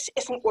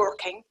isn't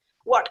working,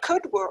 what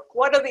could work?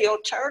 What are the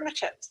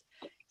alternatives?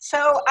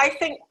 So I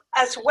think,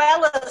 as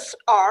well as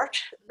art,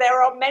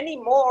 there are many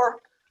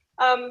more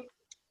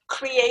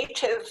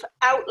creative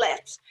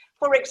outlets.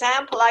 For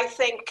example, I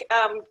think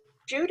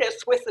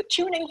Judith, with the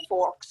tuning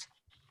forks,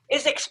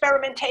 is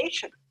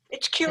experimentation.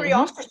 It's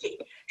curiosity.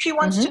 Mm-hmm. She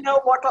wants to know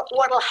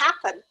what'll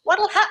happen.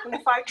 What'll happen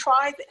if I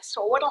try this,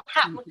 or what'll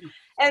happen?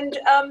 And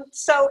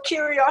so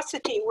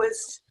curiosity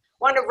was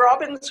one of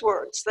Robin's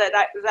words that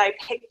I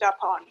picked up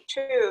on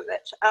too.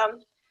 That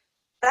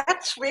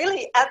that's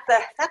really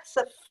that's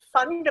the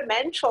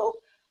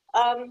fundamental.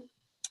 I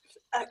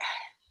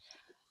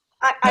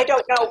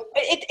don't know.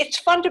 It's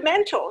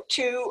fundamental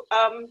to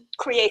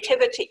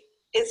creativity.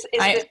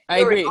 I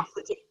agree.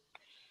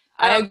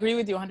 I agree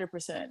with you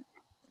 100%.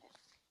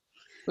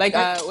 Like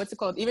what's it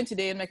called? Even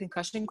today in my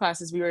concussion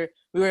classes, we were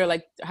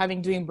like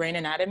doing brain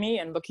anatomy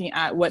and looking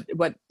at what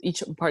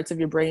each parts of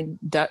your brain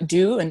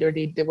do and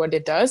what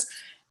it does.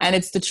 And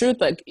it's the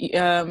truth. Like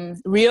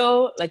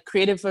real, like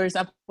creative. For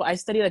example, I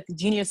study like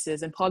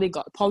geniuses and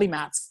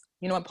polymaths.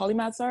 You know what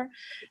polymaths are?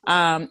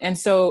 And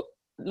so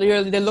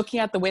they're looking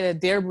at the way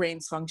that their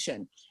brains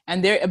function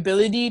and their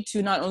ability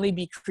to not only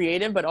be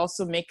creative but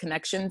also make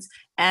connections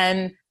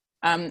and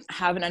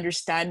have an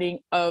understanding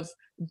of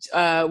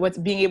what's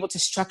being able to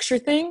structure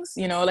things.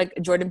 You know, like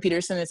Jordan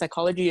Peterson in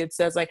psychology, it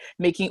says like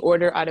making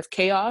order out of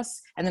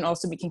chaos and then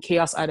also making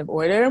chaos out of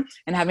order,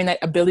 and having that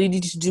ability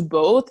to do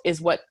both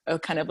is what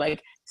kind of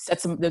like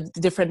sets the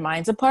different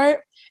minds apart,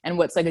 and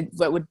what's like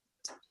what would,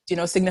 you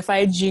know, signify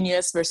a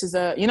genius versus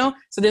a, you know,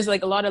 so there's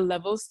like a lot of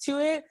levels to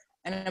it.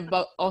 And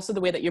about also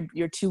the way that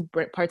your two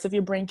parts of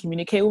your brain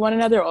communicate with one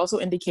another also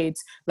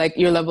indicates like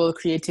your level of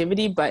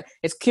creativity. But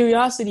it's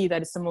curiosity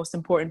that is the most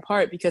important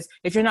part, because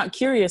if you're not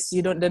curious,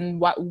 you don't, then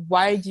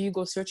why do you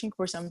go searching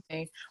for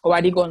something, or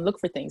why do you go and look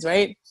for things,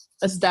 right?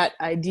 It's that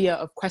idea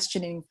of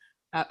questioning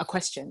a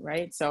question,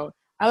 right? So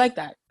I like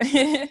that.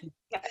 Yeah.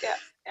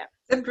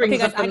 That brings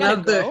up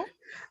another.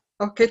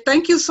 Okay,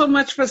 thank you so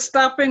much for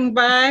stopping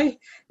by.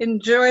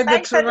 Enjoy the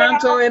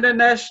Toronto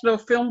International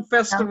Film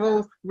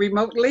Festival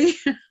remotely.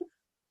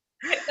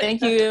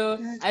 Thank you.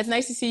 It's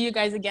nice to see you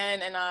guys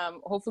again, and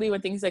hopefully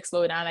when things like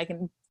slow down, I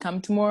can come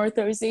to more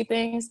Thursday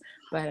things.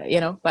 But you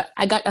know,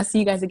 I'll see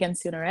you guys again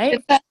soon. All right.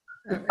 Bye.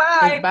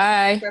 Bye.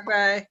 Bye.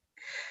 Bye.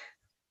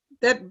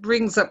 That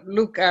brings up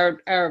Luke,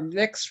 our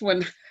next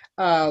one,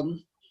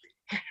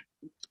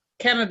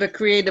 Canada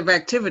Creative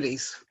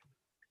Activities.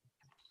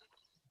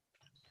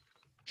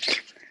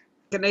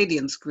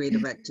 Canadians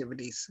Creative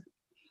Activities.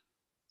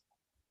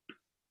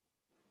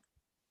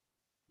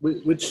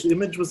 Which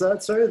image was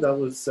that? Sorry, that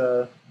was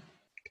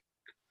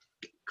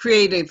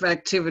Creative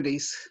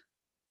Activities.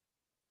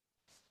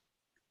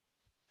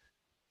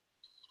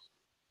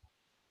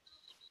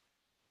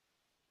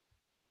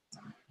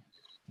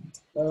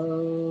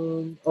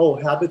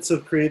 Habits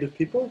of Creative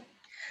People?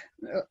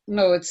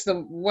 No, it's the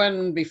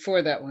one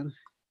before that one.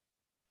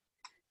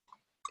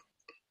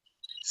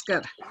 It's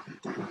got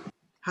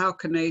how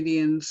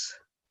Canadians.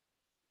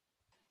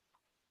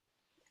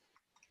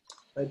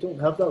 I don't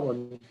have that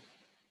one.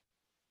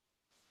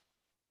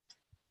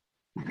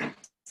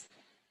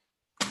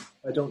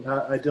 I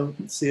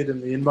don't see it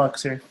in the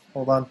inbox here.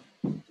 Hold on.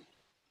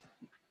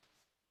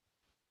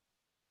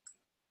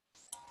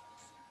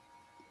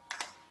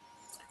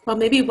 Well,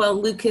 maybe while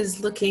Luke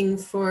is looking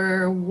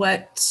for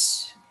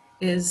what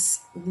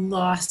is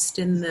lost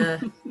in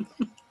the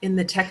in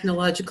the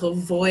technological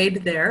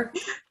void there,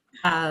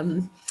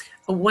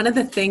 one of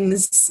the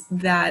things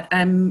that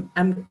I'm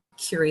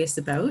curious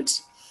about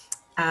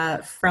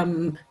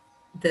from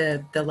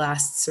the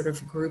last sort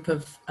of group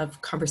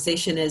of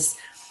conversation is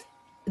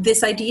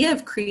this idea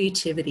of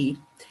creativity,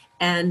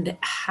 and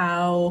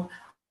how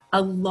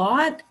a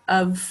lot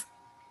of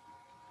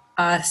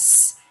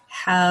us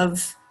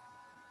have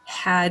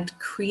had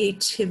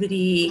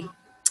creativity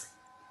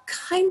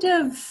kind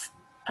of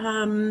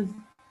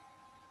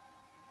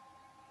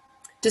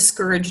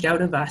discouraged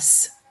out of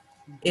us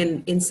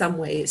in some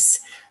ways.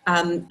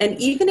 And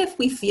even if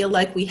we feel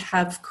like we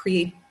have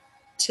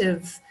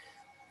creative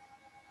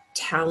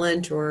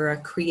talent or a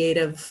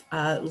creative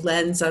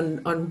lens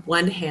on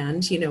one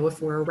hand, you know, if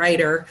we're a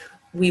writer,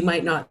 we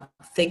might not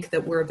think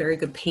that we're a very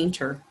good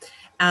painter.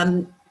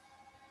 Are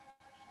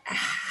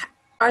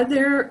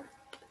there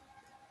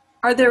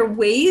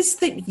ways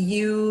that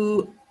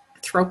you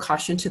throw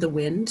caution to the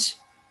wind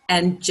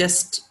and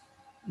just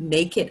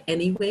make it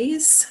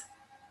anyways?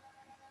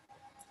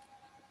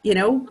 You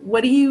know,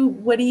 what do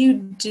you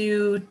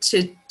do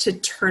to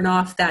turn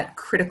off that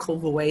critical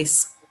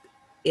voice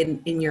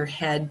in your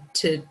head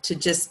to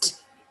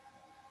just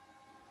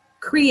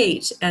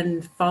create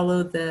and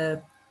follow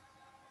the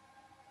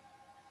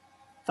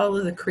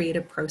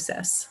creative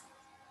process?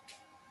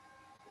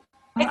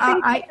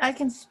 I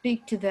can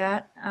speak to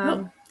that.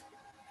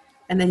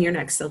 And then you're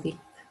next, Sylvie.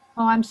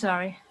 Oh, I'm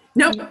sorry.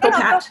 No, go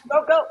Pat.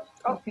 Go.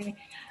 Okay.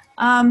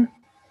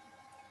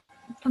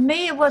 For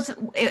me, it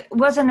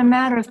wasn't a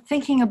matter of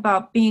thinking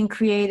about being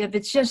creative.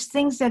 It's just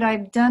things that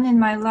I've done in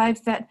my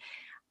life that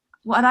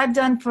what I've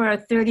done for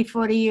 30,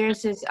 40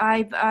 years is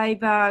I've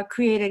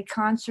created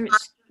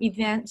concerts,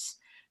 events,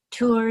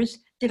 tours,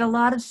 did a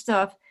lot of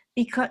stuff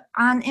because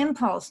on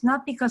impulse,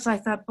 not because I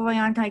thought, boy,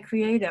 aren't I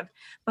creative,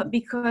 but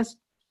because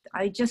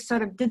I just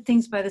sort of did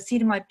things by the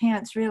seat of my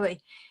pants,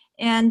 really.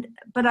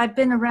 But I've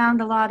been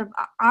around a lot of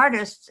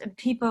artists and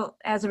people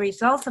as a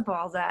result of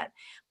all that.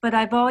 But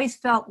I've always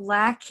felt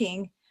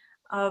lacking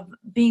of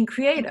being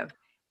creative.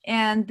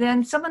 And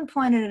then someone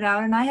pointed it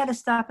out, and I had to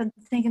stop and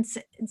think and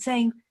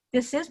saying,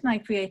 this is my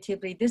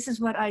creativity. This is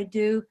what I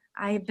do.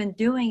 I have been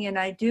doing, and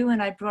I do,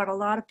 and I brought a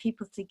lot of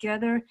people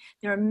together.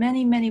 There are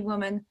many, many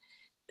women,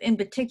 in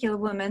particular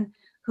women,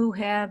 who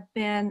have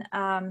been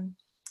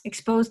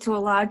exposed to a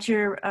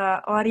larger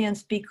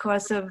audience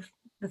because of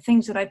the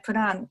things that I put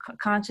on,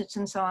 concerts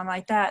and so on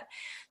like that.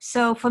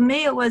 So for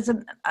me, it was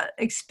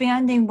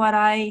expanding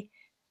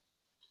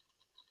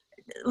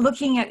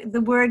looking at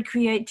the word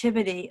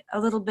creativity a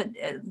little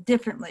bit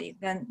differently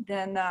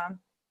than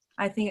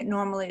I think it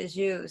normally is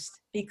used,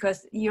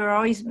 because you're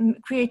always,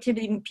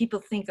 creativity, people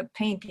think of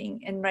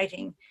painting and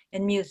writing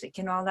and music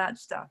and all that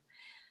stuff.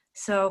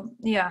 So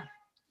yeah,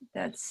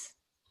 that's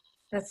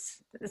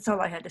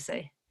all I had to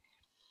say.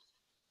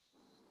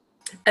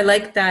 I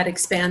like that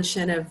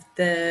expansion of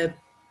the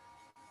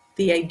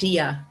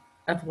idea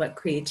of what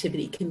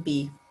creativity can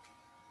be.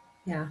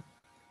 Yeah.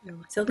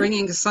 So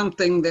bringing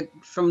something that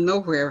from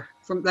nowhere,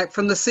 from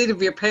the seat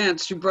of your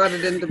pants, you brought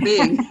it into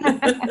being.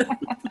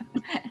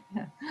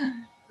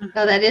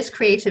 So that is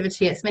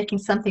creativity. It's making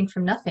something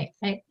from nothing,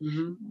 right?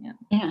 Mm-hmm.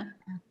 Yeah.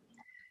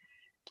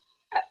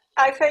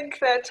 I think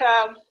that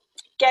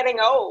getting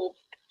old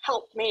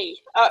helped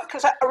me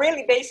because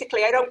really,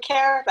 basically, I don't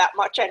care that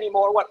much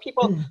anymore what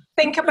people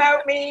think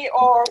about me,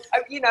 or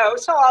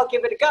so I'll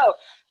give it a go.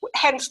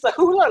 Hence the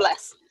hula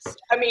lessons.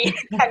 I mean,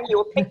 can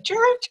you picture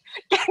it?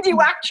 Can you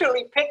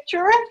actually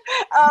picture it?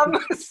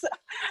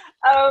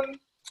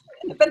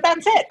 But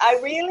that's it. I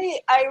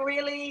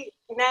really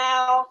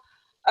now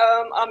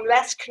I'm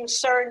less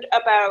concerned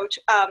about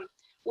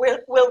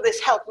will this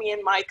help me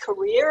in my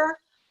career,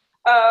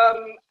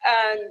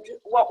 and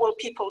what will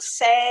people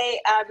say.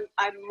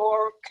 I'm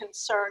more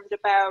concerned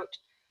about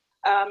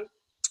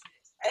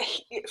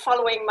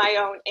following my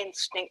own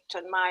instinct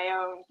and my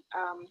own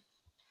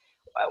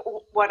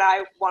what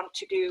I want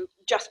to do,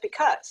 just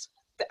because,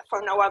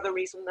 for no other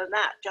reason than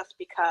that, just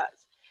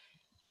because.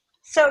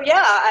 So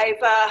yeah, I've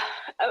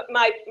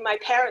my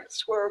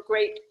parents were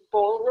great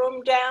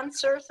ballroom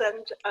dancers,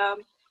 and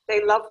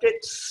they loved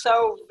it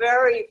so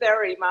very,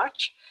 very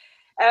much.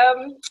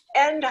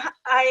 And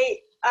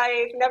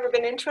I've never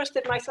been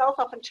interested myself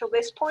up until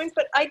this point,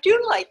 but I do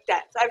like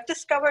dance. I've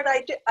discovered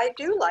I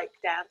do like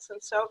dance,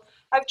 and so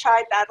I've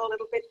tried that a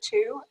little bit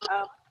too,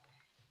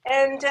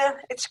 and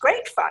it's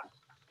great fun.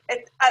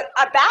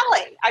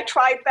 Ballet. I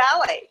tried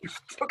ballet,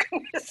 for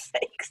goodness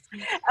sakes.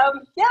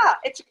 Yeah,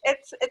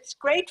 it's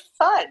great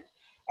fun,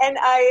 and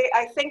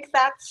I think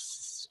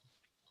that's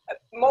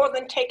more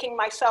than taking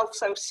myself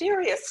so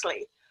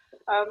seriously.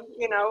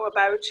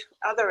 About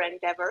other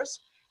endeavors.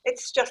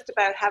 It's just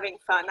about having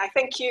fun. I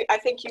think you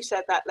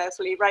said that,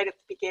 Leslie, right at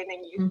the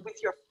beginning, with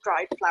your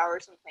dried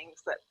flowers and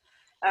things, that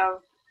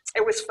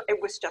it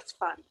was just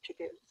fun to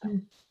do. So,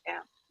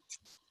 yeah.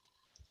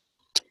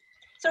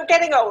 So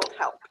getting old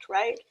helped,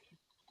 right?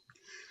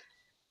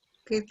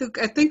 Okay, look,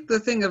 I think the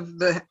thing of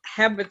the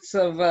habits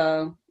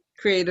of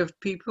creative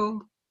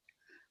people.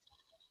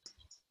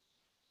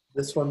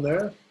 This one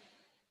there?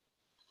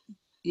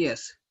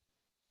 Yes.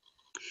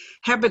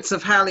 Habits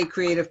of highly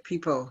creative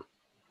people.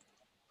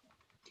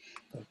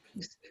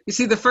 You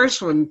see, the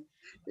first one,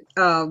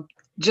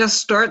 just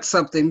start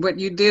something, what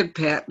you did,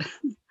 Pat.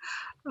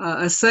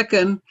 A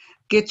second,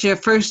 get your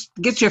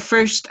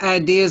first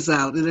ideas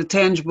out in a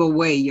tangible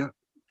way.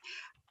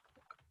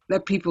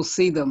 Let people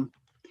see them.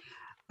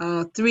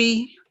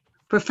 3,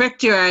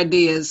 perfect your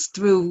ideas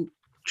through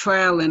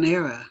trial and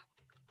error.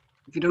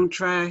 If you don't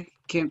try,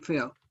 can't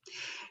fail.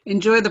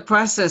 Enjoy the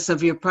process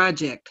of your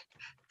project.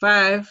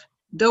 5,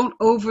 don't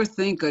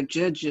overthink or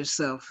judge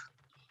yourself.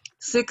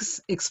 6,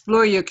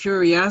 explore your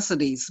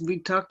curiosities. We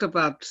talked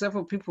about,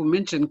 several people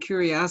mentioned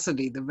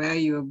curiosity, the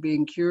value of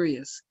being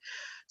curious.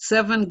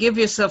 7, give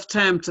yourself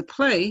time to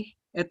play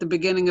at the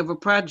beginning of a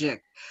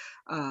project.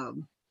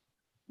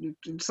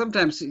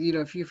 Sometimes,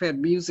 if you've had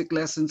music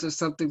lessons or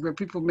something where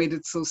people made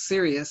it so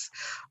serious,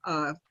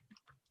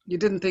 you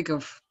didn't think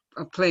of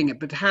playing it,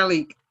 but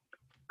highly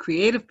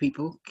creative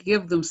people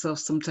give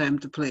themselves some time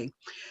to play.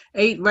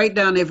 8, write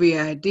down every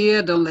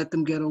idea. Don't let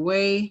them get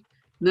away.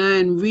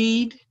 9,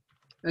 read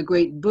a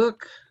great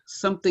book,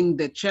 something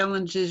that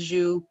challenges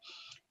you.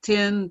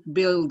 10,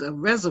 build a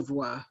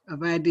reservoir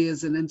of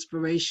ideas and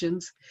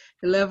inspirations.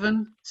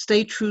 11,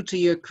 stay true to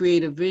your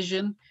creative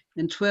vision.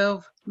 And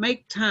 12,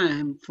 make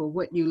time for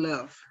what you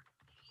love.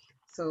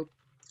 So,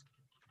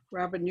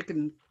 Robin, you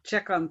can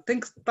check on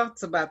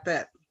thoughts about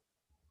that.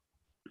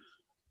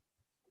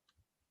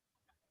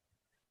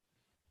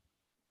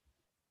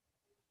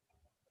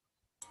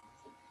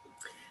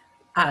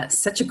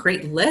 Such a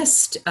great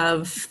list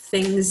of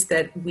things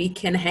that we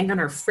can hang on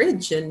our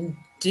fridge and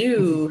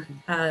do,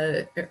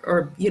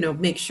 or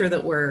make sure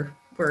that we're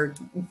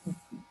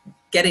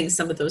getting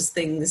some of those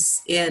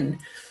things in.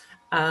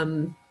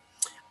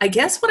 I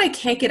guess what I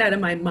can't get out of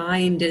my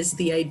mind is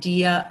the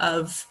idea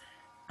of,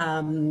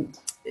 I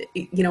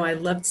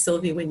loved,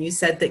 Sylvie, when you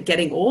said that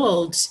getting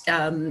old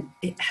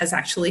it has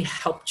actually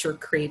helped your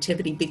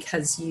creativity,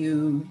 because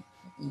you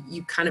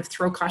kind of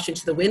throw caution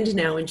to the wind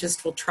now and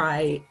just will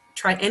try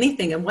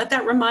anything. And what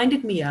that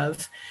reminded me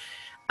of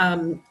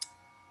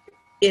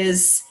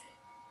is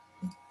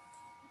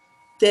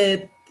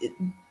the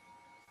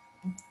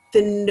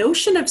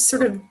notion of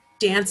sort of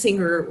dancing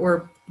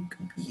or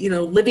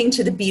living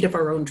to the beat of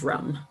our own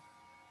drum,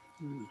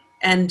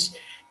 and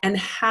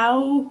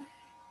how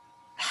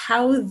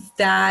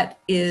that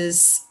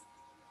is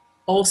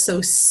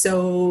also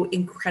so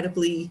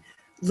incredibly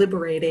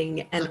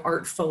liberating and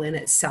artful in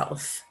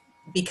itself,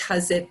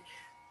 because it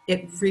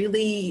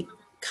really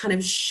kind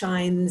of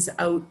shines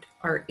out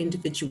our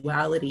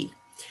individuality.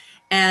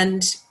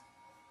 And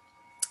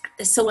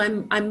so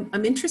I'm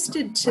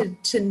interested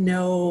to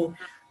know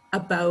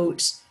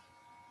about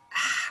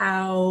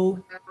how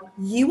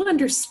you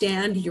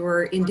understand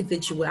your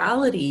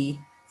individuality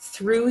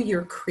through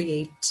your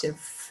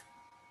creative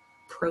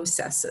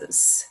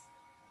processes,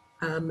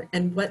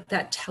 and what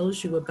that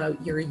tells you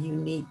about your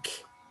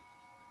unique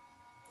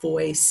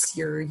voice,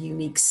 your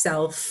unique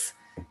self,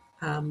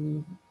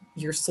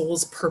 your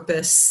soul's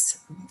purpose,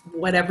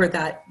 whatever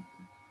that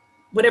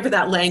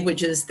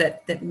language is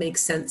that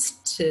makes sense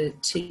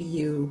to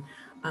you.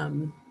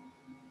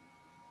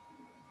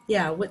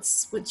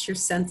 What's your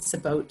sense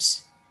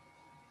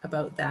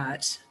about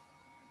that?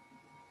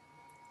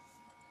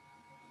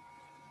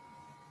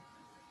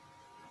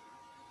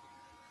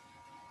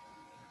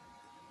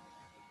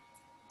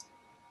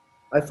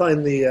 I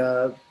find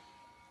the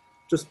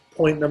just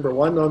point number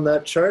 1 on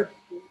that chart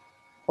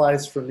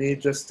applies for me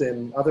just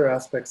in other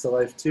aspects of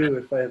life too.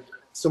 If I have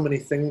so many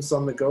things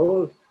on the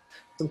go,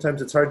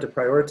 sometimes it's hard to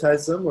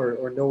prioritize them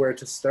or know where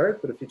to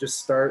start. But if you just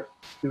start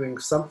doing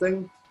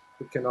something,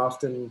 it can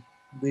often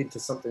lead to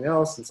something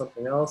else,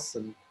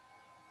 and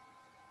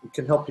it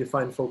can help you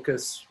find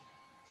focus.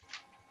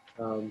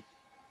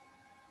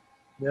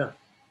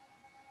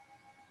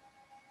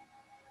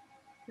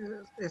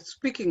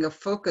 Speaking of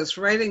focus,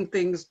 writing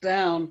things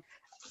down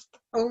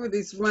over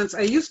these months,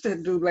 I used to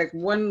do like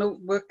one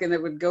notebook and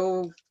it would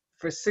go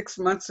for 6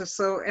 months or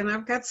so. And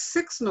I've got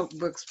 6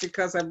 notebooks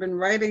because I've been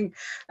writing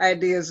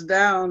ideas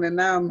down, and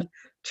now I'm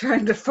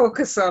trying to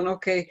focus on,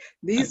 okay,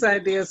 these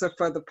ideas are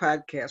for the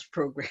podcast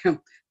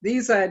program.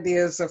 These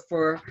ideas are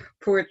for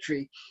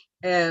poetry.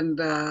 And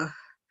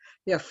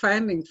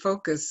finding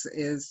focus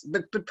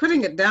but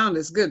putting it down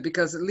is good,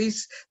 because at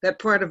least that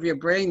part of your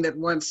brain that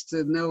wants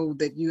to know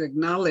that you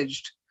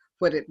acknowledged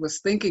what it was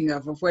thinking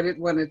of what it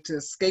wanted to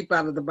escape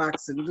out of the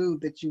box and do,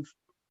 that you've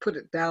put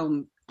it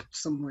down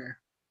somewhere.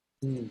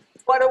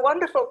 What a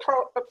wonderful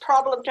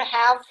problem to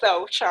have,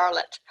 though,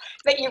 Charlotte,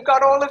 that you've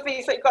got all of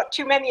these, that you've got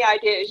too many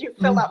ideas you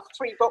fill up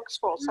 3 books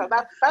for. So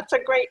that's a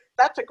great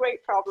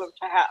problem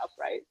to have,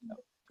 right?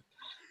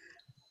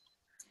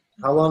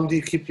 How long do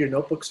you keep your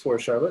notebooks for,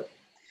 Charlotte?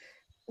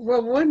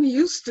 Well, one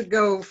used to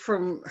go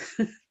from,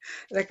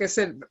 like I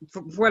said,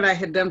 from what I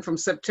had done from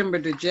September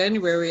to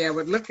January, I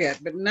would look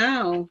at. But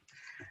now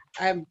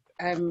I'm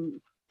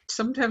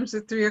sometimes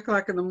at 3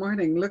 o'clock in the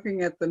morning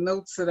looking at the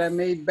notes that I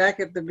made back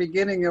at the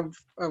beginning of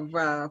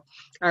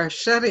our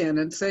shut-in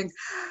and saying,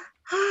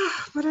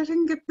 but I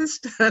didn't get this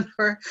done,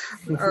 or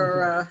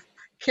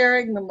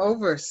carrying them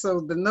over. So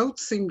the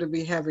notes seem to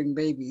be having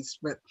babies,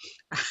 but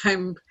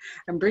I'm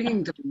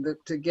bringing them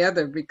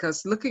together,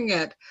 because looking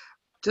at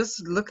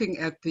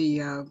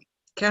the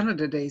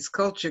Canada Days,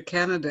 Culture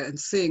Canada, and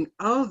seeing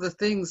all the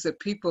things that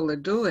people are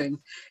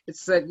doing,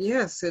 it's that,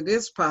 yes, it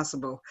is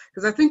possible.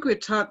 Because I think we're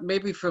taught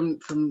maybe from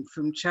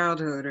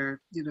childhood,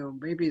 or,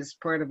 maybe as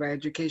part of our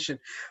education,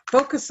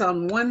 focus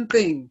on one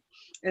thing.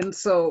 And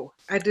so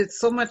I did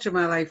so much of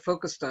my life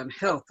focused on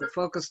health, or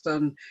focused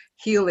on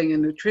healing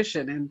and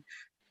nutrition, and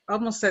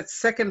almost that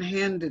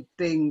second-handed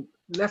thing,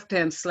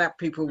 left-hand slap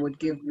people would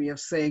give me, of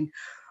saying,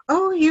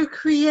 oh, you're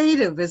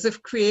creative, as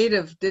if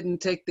creative didn't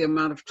take the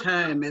amount of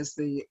time as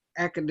the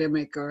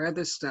academic or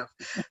other stuff.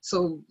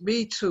 So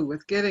me too,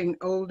 with getting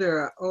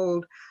older,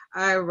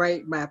 I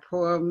write my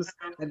poems.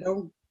 I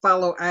don't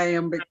follow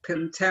iambic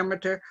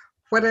pentameter,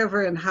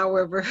 whatever and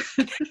however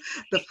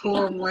the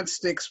poem wants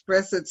to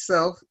express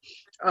itself.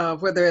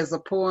 whether as a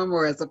poem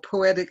or as a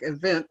poetic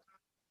event,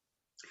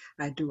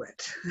 I do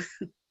it.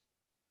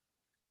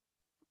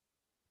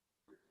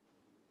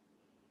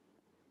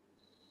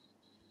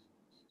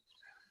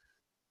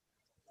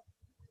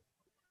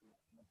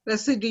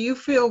 Let's see, do you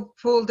feel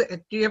pulled,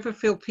 do you ever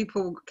feel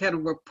people kind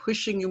of were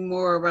pushing you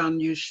more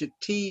around you should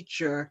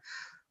teach or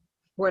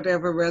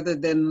whatever, rather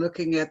than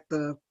looking at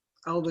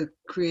all the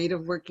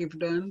creative work you've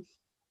done?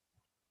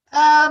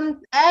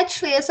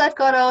 Actually, as I've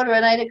got older,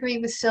 and I'd agree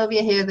with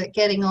Sylvia here that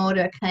getting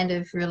older kind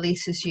of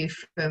releases you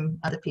from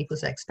other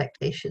people's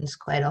expectations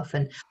quite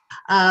often.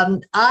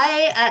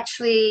 I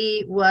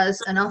actually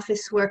was an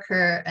office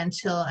worker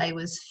until I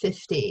was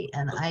 50,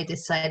 and I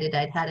decided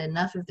I'd had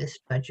enough of this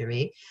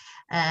drudgery,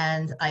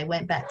 and I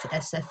went back to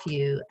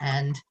SFU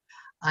and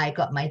I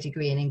got my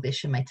degree in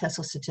English and my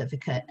TESOL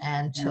certificate,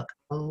 and took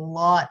a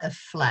lot of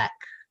flack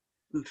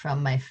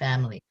from my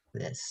family for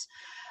this.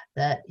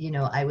 That, you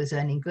know, I was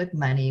earning good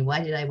money. Why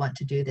did I want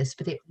to do this?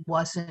 But it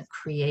wasn't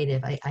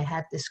creative. I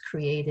had this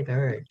creative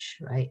urge,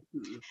 right?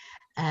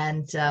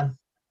 And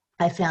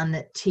I found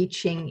that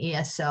teaching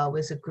ESL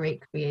was a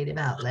great creative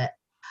outlet.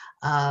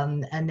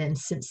 And then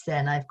since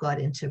then, I've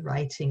got into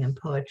writing and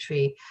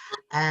poetry.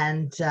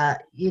 And,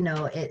 you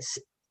know, it's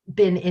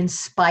been in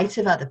spite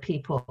of other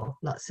people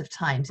lots of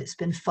times. It's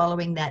been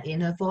following that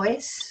inner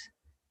voice,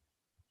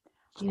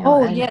 you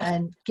know,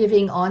 and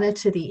giving honor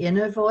to the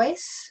inner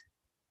voice.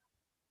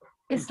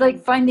 It's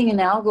like finding an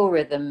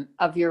algorithm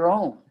of your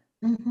own.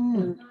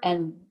 Mm-hmm.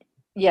 And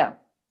yeah,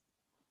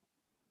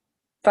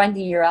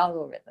 finding your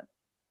algorithm.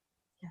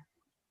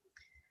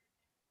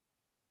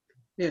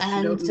 Yes,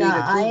 And you don't need a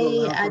Google I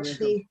algorithm.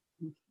 actually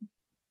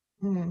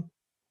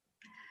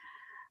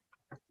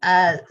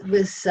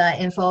was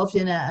involved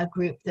in a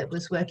group that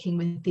was working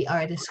with the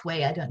Artist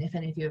Way. I don't know if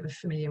any of you are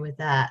familiar with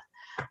that.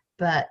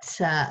 But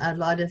a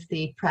lot of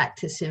the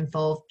practice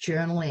involved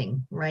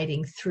journaling,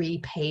 writing 3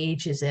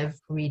 pages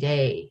every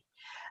day.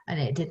 And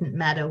it didn't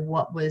matter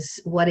what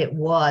it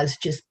was,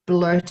 just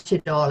blurt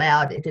it all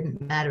out. It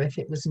didn't matter if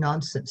it was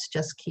nonsense,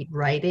 just keep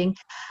writing.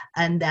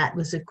 And that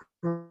was a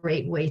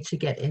great way to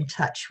get in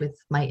touch with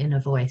my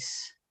inner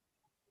voice.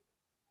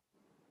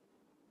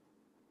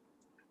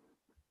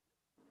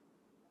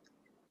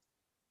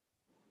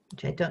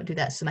 Which I don't do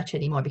that so much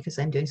anymore because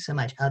I'm doing so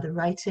much other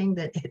writing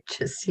that it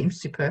just seems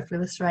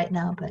superfluous right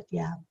now, but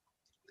yeah.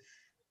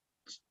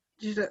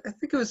 Gita, I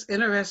think it was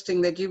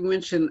interesting that you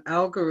mentioned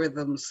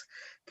algorithms.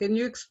 Can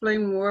you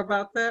explain more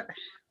about that?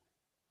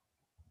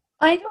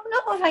 I don't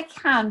know if I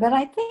can, but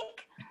I think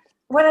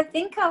what I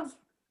think of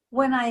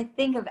when I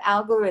think of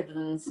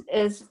algorithms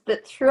is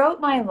that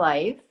throughout my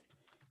life,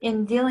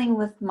 in dealing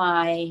with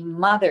my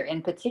mother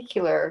in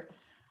particular,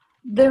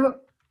 there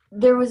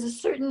was a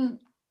certain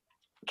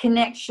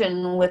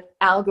connection with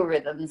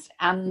algorithms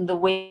and the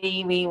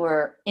way we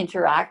were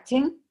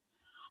interacting.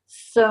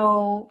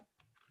 So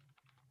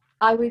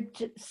I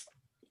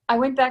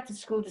went back to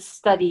school to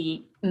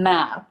study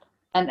math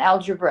and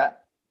algebra,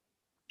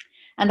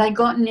 and I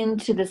gotten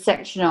into the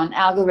section on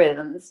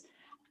algorithms,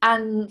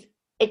 and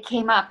it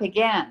came up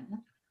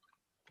again.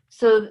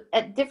 So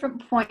at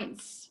different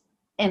points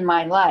in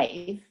my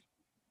life,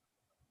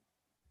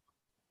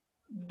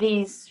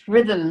 these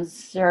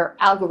rhythms or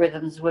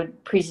algorithms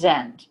would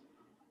present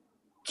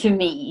to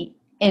me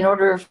in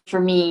order for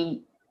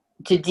me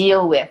to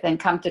deal with and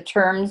come to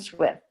terms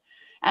with.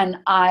 And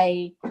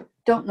I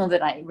don't know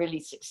that I really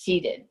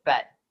succeeded,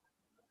 but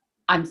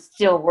I'm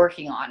still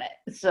working on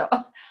it. So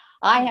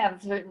I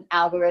have certain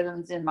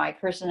algorithms in my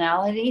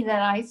personality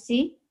that I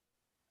see.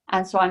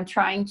 And so I'm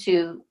trying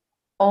to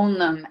own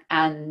them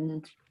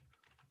and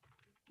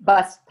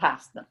bust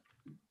past them.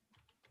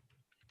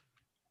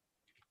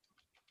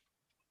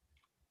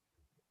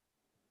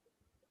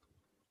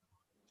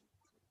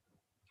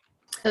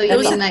 So you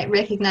mean like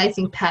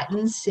recognizing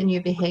patterns in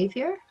your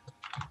behavior?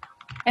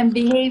 And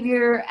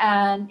behavior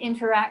and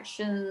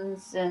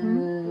interactions,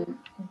 and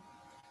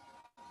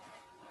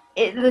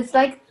it was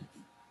like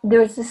there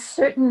was a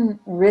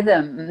certain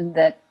rhythm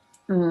that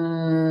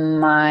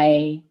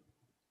my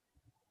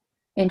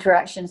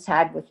interactions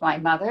had with my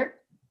mother.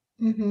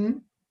 Mm-hmm.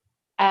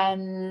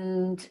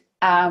 And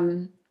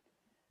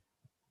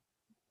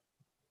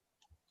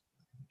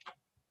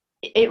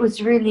it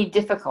was really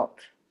difficult.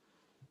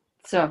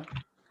 So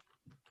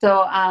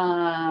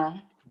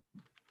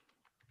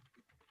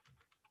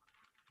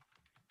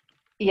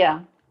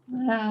yeah.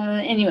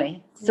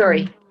 Anyway,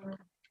 sorry.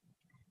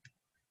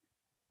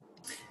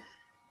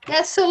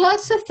 Yeah, so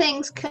lots of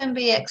things can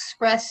be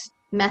expressed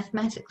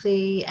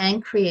mathematically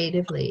and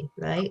creatively,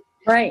 right?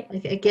 Right.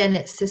 Like, again,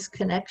 it's this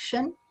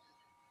connection.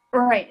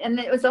 Right. And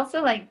it was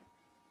also like,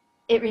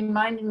 it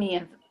reminded me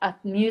of a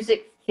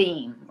music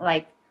theme,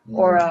 like,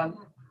 or a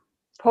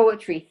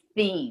poetry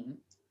theme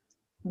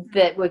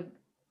that would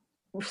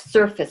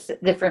surface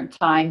at different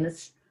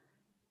times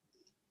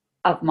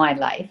of my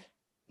life.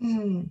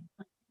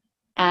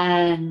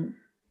 And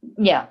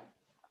yeah.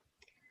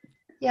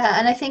 Yeah,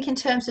 and I think in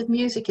terms of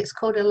music, it's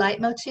called a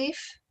leitmotif.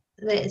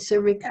 that it's a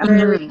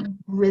recurring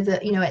rhythm,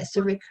 you know, it's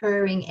a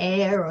recurring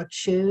air or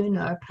tune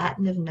or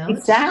pattern of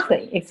notes.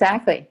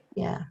 Exactly.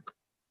 Yeah.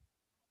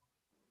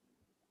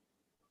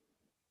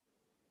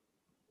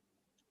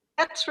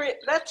 That's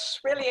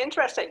really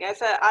interesting.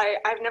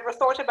 I've never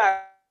thought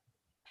about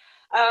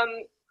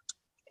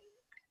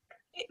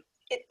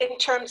in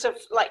terms of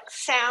like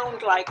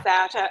sound like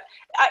that.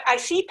 I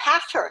see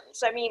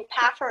patterns. I mean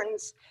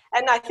patterns,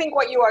 and I think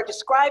what you are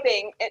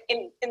describing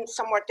in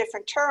somewhat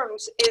different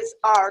terms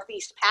are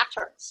these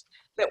patterns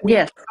that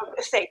we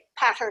say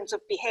patterns of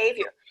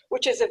behavior,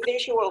 which is a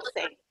visual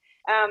thing.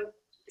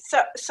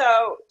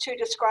 So to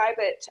describe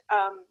it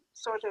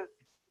sort of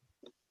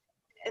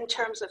in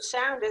terms of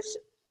sound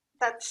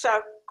that's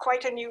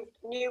quite a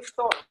new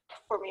thought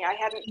for me. I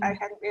hadn't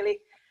really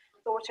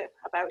thought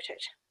about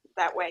it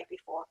that way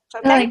before.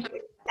 So thank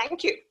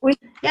you.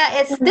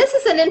 Yeah, this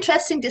is an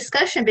interesting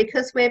discussion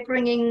because we're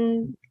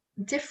bringing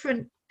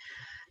different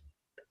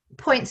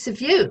points of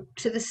view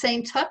to the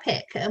same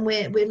topic, and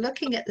we're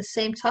looking at the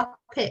same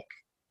topic,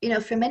 you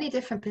know, from many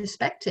different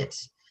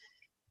perspectives.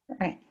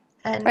 Right.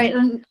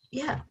 And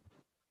yeah,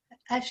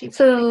 actually,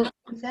 so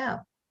out.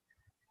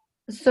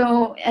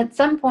 So at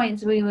some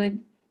points we would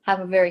have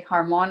a very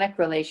harmonic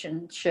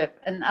relationship,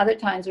 and other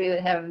times we would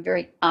have a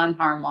very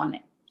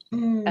unharmonic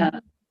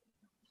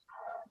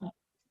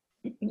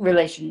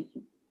relation.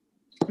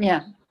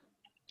 Yeah.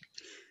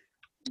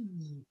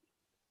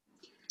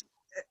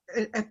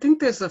 I think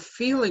there's a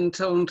feeling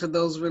tone to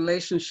those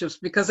relationships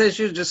because as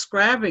you're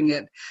describing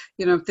it,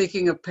 you know, I'm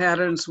thinking of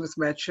patterns with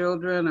my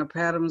children or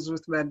patterns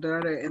with my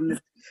daughter, and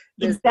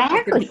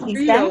I can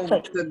feel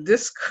the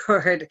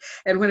discord.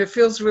 And when it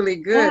feels really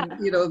good,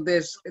 you know,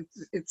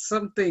 it's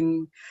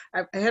something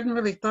I hadn't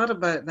really thought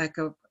about it like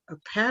a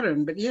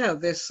pattern, but yeah,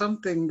 there's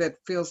something that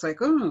feels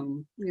like,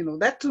 oh, you know,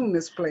 that tune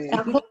is playing.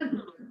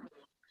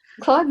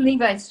 Claude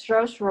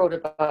Levi-Strauss wrote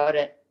about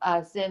it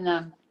as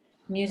in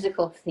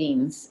musical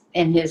themes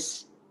in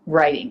his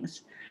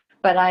writings,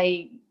 but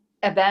I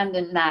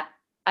abandoned that.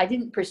 I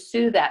didn't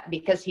pursue that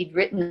because he'd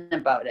written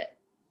about it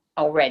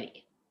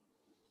already.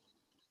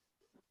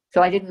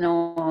 So I didn't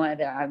know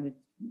whether I was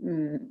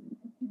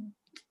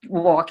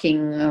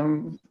walking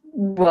a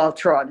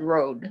well-trod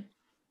road.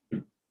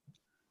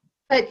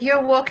 But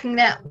you're walking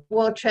that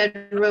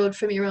well-trod road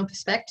from your own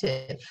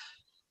perspective.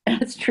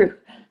 That's true.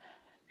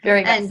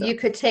 Very much. And so. You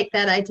could take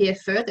that idea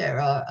further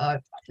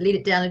or lead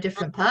it down a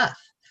different path.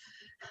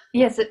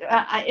 Yes,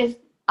 it's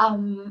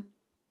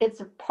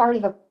a part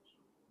of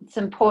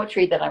some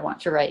poetry that I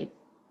want to write.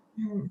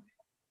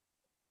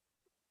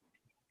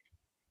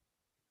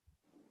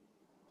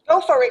 Go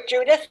for it,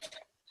 Judith.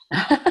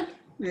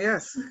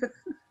 Yes.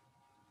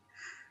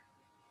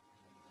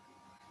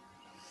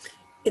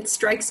 It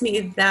strikes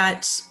me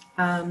that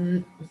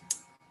the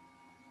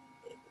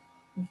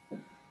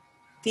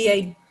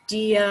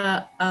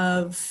idea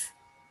of,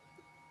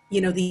 you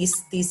know,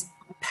 these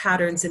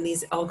patterns and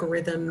these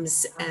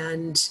algorithms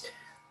and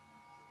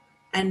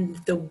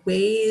the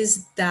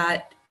ways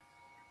that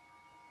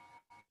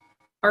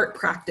art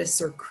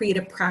practice or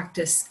creative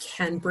practice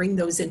can bring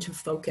those into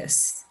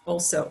focus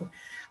also,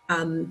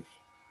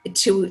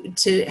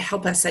 to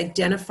help us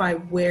identify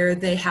where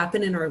they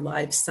happen in our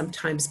lives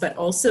sometimes, but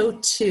also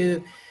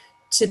to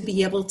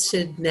be able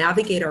to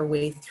navigate our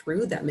way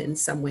through them in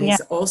some ways. Yeah.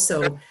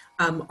 Also,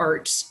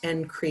 art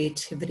and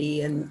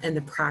creativity and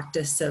the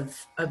practice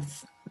of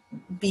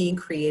being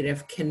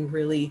creative can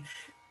really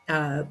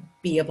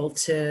be able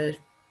to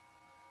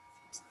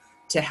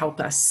help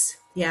us.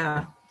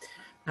 Yeah.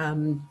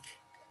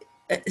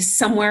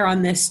 Somewhere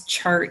on this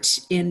chart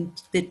in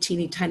the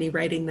teeny tiny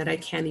writing that I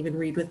can't even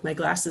read with my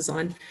glasses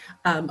on,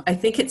 I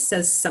think it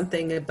says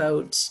something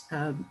about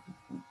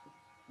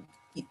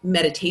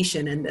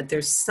meditation, and that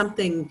there's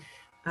something,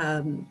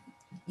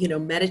 you know,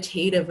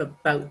 meditative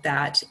about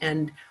that,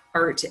 and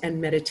art and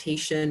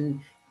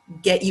meditation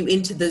get you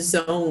into the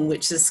zone,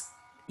 which is,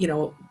 you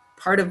know,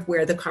 part of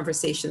where the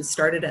conversation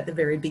started at the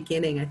very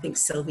beginning. I think,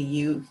 Sylvie,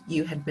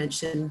 you had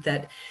mentioned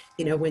that,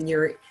 you know, when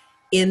you're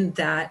in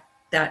that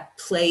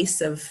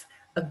place of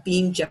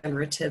being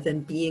generative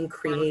and being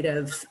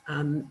creative,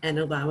 and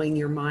allowing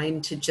your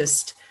mind to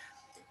just,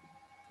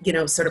 you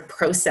know, sort of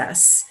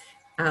process,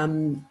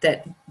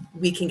 that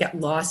we can get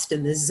lost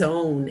in the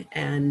zone.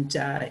 And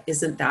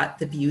isn't that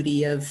the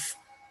beauty of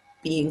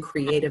being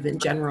creative in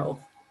general?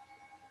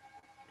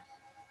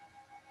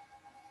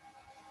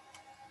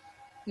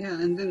 Yeah,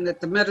 and then that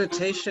the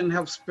meditation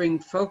helps bring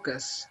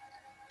focus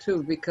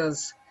too,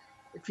 because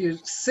if you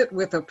sit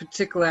with a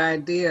particular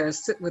idea or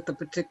sit with a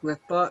particular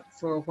thought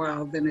for a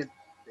while, then it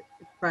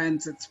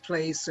finds its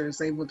place or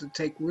is able to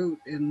take root,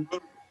 and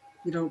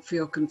you don't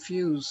feel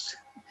confused.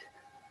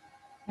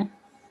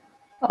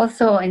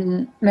 Also,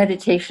 in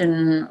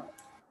meditation,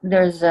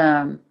 there's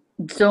a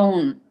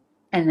zone,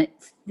 and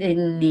it's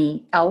in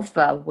the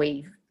alpha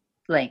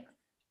wavelength.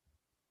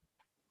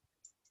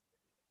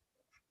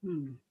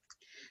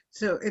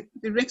 So it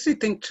makes me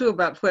think too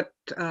about what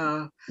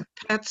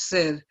Pat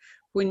said.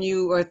 When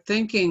you are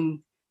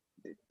thinking,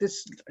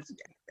 this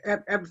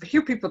I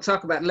hear people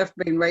talk about left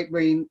brain, right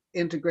brain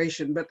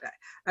integration, but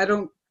I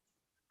don't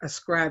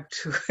ascribe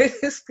to it.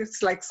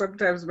 It's like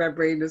sometimes my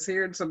brain is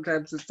here and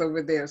sometimes it's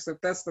over there. So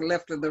that's the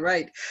left and the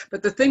right.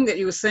 But the thing that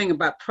you were saying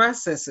about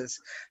processes,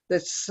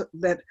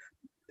 that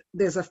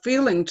there's a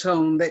feeling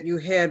tone that you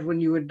had when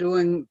you were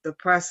doing the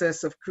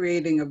process of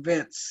creating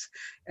events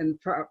and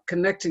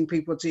connecting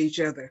people to each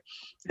other.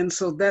 And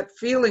so that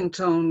feeling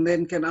tone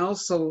then can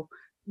also,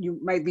 you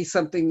might be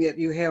something that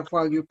you have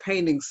while you're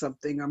painting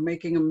something or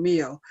making a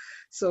meal.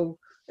 So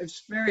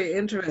it's very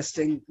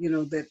interesting,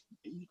 that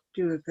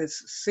Judith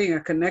is seeing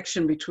a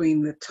connection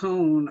between the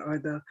tone or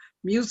the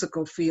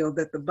musical feel,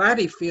 that the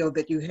body feel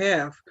that you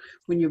have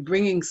when you're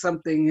bringing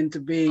something into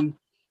being,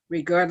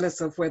 regardless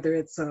of whether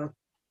it's a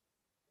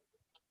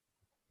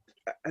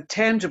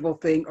tangible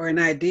thing or an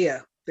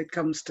idea that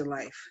comes to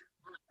life.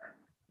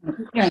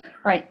 Yeah,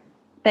 right.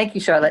 Thank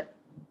you, Charlotte.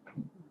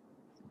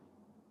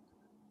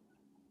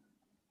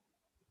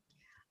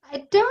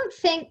 I don't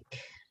think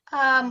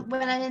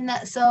when I'm in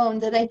that zone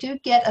that I do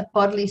get a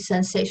bodily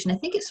sensation. I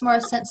think it's more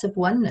a sense of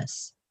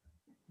oneness,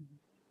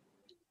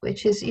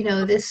 which is,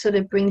 this sort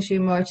of brings you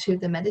more to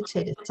the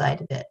meditative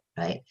side of it,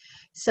 right?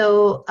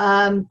 So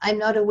I'm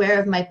not aware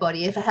of my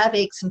body. If I have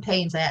aches and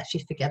pains, I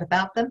actually forget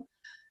about them,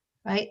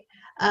 right?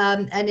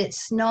 And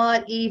it's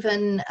not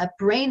even a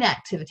brain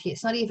activity.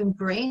 It's not even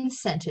brain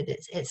centered.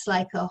 It's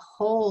like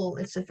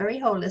it's a very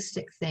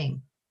holistic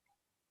thing.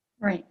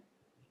 Right.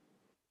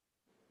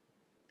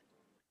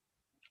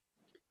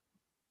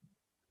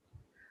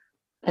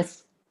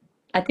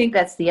 I think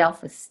that's the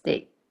alpha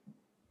state.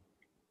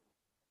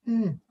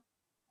 Mm.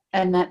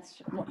 And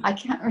I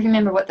can't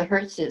remember what the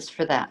hertz is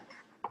for that,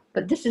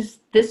 but this is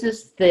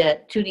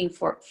the tuning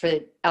for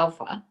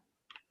alpha.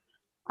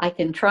 I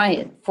can try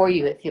it for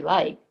you if you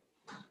like.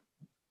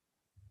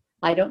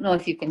 I don't know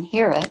if you can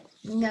hear it.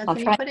 Now, can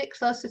you put it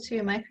closer to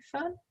your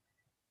microphone?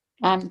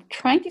 I'm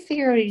trying to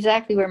figure out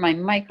exactly where my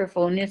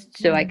microphone is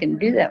so I can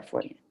do that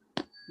for you.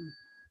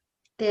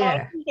 There.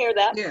 I can hear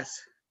that. Yes.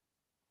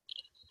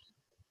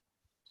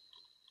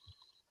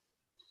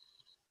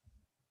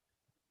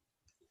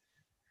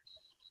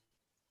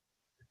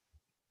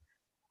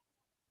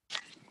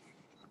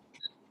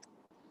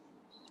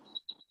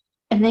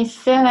 And they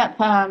set up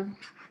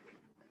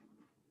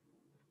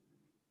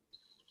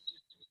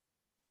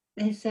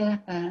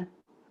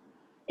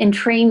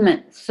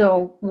entrainment.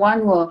 So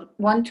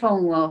one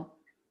tone will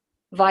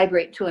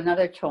vibrate to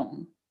another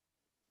tone.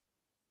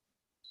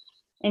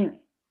 Anyway,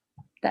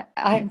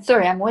 I'm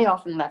sorry, I'm way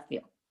off in left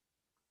field.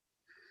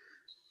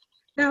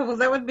 Yeah, well,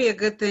 that would be a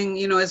good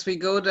thing, as we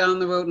go down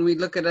the road and we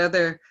look at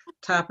other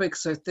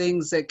topics or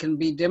things that can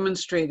be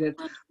demonstrated.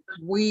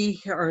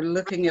 We are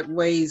looking at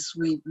ways,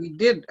 we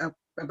did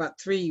about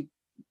 3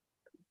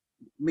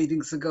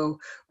 meetings ago,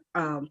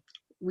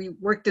 we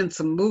worked in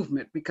some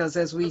movement, because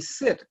as we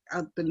sit,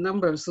 the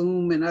number of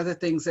Zoom and other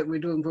things that we're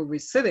doing where we're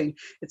sitting,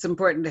 it's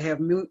important to have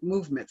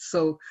movement.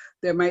 So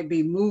there might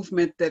be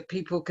movement that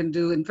people can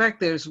do. In fact,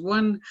 there's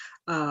one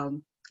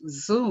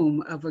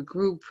Zoom of a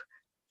group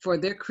for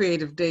their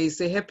creative days.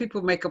 They had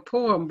people make a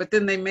poem, but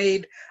then they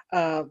made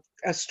a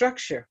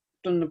structure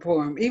from the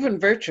poem, even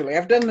virtually.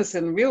 I've done this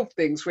in real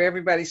things where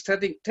everybody's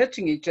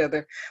touching each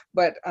other,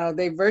 but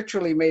they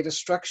virtually made a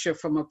structure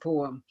from a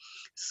poem.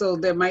 So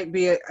there might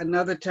be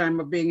another time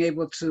of being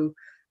able to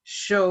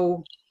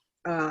show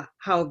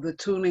how the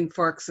tuning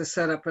forks are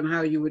set up and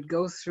how you would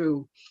go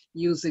through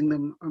using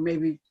them, or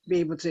maybe be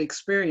able to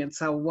experience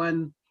how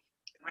one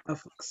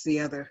affects the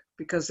other,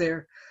 because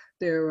there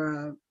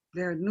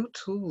are new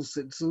tools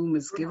that Zoom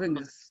is giving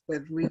us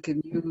that we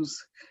can use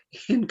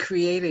in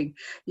creating,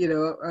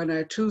 on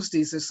our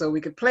Tuesdays or so.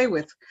 We could play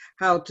with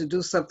how to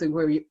do something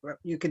where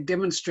you could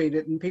demonstrate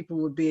it and people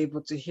would be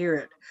able to hear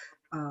it.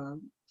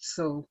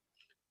 So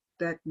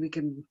that we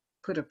can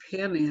put a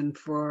pin in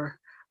for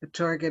a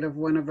target of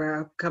one of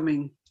our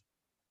upcoming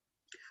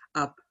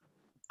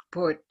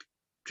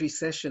poetry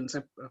sessions,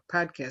 or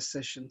podcast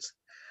sessions.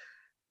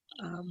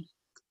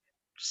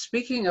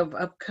 Speaking of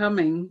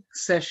upcoming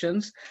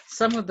sessions,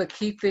 some of the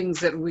key things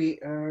that we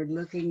are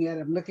looking at,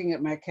 I'm looking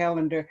at my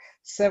calendar,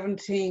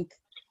 17th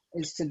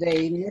is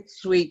today.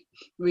 Next week,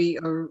 we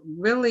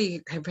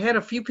have had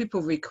a few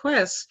people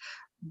request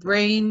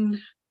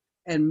brain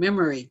and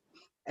memory.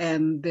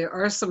 And there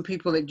are some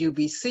people at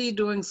UBC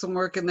doing some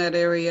work in that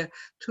area.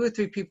 2 or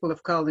 3 people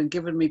have called and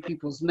given me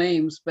people's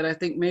names, but I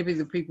think maybe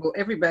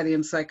everybody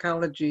in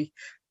psychology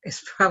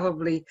is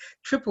probably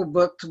triple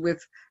booked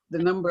with the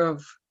number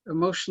of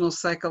emotional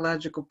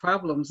psychological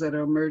problems that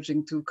are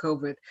emerging through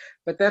COVID.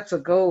 But that's a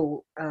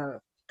goal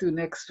through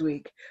next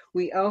week.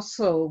 We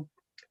also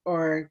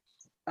are,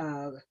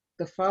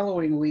 the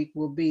following week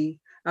will be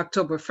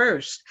October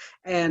 1st.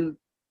 And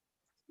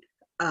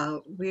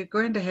we're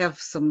going to have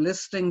some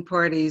listening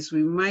parties.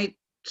 We might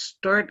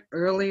start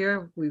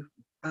earlier.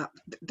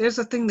 There's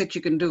a thing that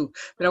you can do,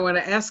 but I want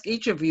to ask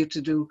each of you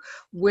to do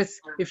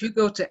if you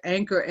go to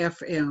Anchor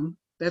FM,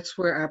 That's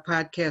where our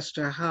podcasts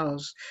are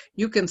housed.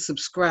 You can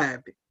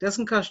subscribe. It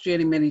doesn't cost you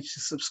any money to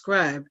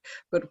subscribe,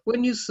 but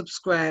when you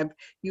subscribe,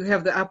 you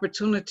have the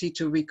opportunity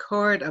to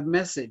record a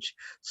message.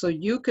 So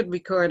you could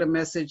record a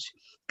message,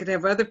 could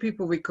have other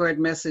people record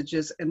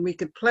messages, and we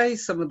could play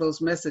some of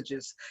those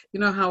messages. You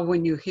know how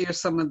when you hear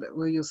some of the,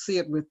 well, you'll see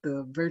it with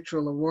the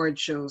virtual award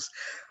shows.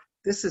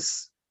 This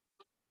is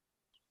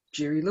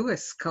Jerry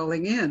Lewis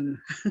calling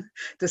in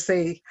to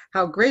say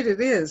how great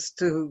it is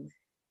to,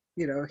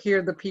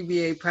 hear the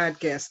PBA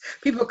podcast.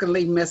 People can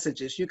leave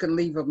messages. You can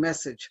leave a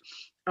message.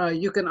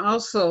 You can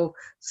also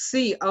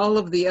see all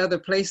of the other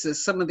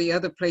places, some of the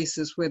other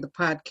places where the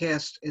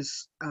podcast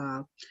is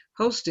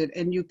hosted,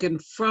 and you can,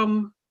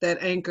 from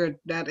that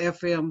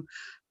anchor.fm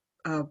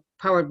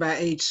powered by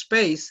Age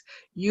space,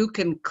 you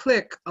can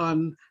click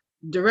on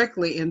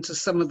directly into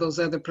some of those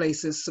other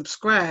places,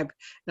 subscribe,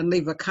 and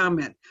leave a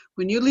comment.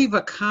 When you leave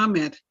a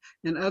comment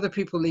and other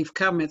people leave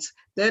comments,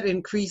 that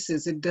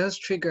increases, it does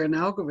trigger an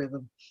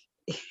algorithm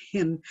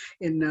in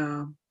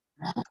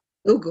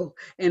Google,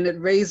 and it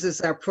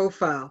raises our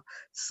profile.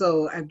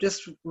 So I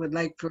just would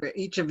like for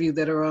each of you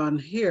that are on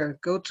here,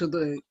 go to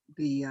the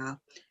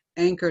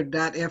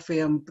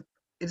anchor.fm.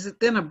 Is it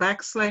then a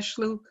backslash,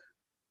 Lou?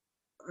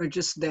 Or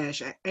just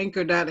dash?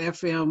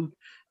 Anchor.fm,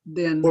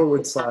 then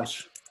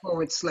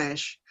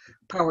 //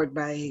 powered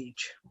by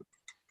Age.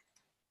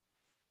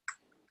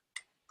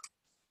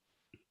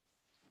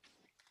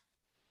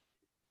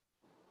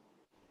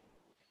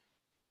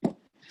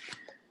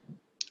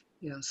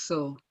 Yeah,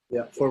 so.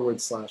 Yeah, /.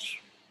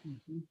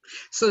 Mm-hmm.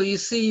 So you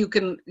see, you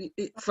can,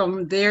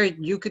 from there,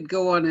 you could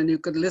go on and you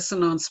could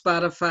listen on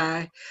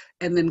Spotify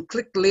and then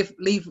click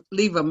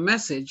leave a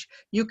message.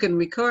 You can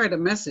record a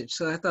message.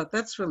 So I thought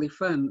that's really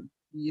fun.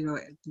 You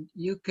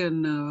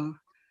can,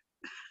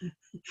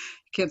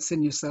 can't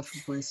send yourself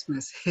a voice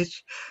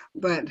message,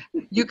 but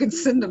you can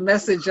send a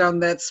message on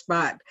that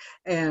spot,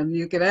 and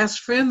you can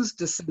ask friends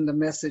to send a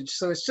message.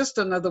 So it's just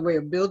another way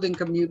of building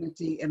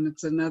community, and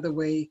it's another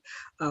way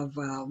of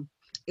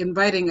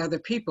inviting other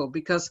people,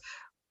 because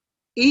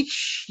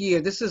each year,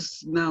 this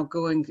is now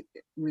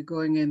we're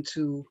going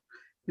into,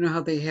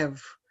 how they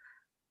have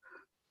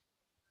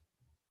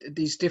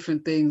these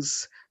different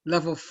things,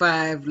 level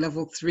 5,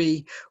 level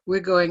 3. We're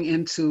going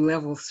into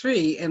level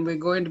 3, and we're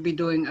going to be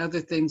doing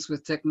other things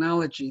with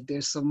technology.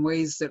 There's some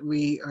ways that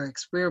we are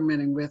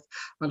experimenting with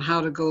on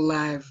how to go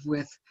live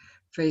with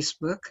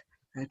Facebook.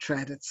 I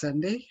tried it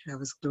Sunday. I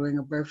was doing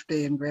a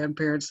birthday and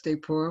Grandparents' Day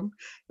poem.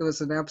 It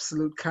was an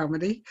absolute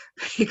comedy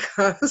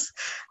because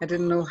I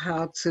didn't know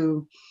how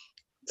to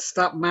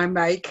stop my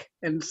mic,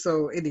 and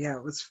so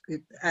anyhow,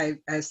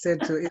 I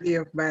said to any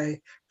of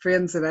my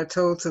friends that I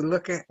told to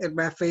look at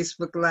my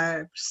Facebook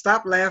Live,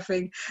 stop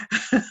laughing.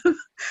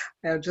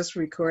 I'll just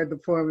record the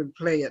poem and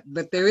play it.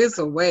 But there is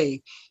a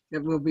way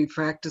that we'll be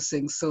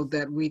practicing so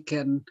that we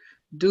can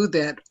do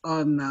that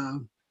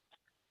on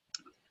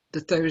the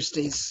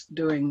Thursdays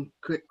during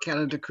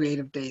Calendar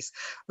Creative Days.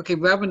 Okay,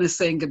 Robin is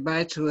saying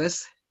goodbye to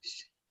us.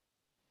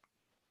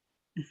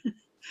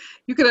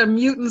 You can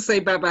unmute and say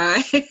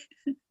bye-bye.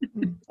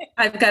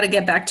 I've got to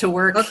get back to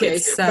work. Okay,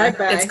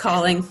 bye-bye. It's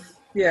calling.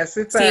 Yes,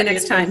 it's See you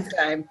next time.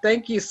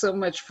 Thank you so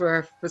much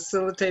for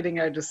facilitating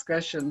our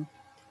discussion.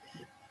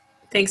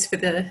 Thanks for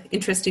the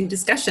interesting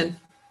discussion.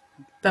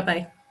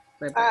 Bye-bye.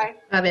 Bye-bye.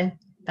 Bye-bye.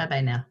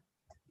 Bye-bye now.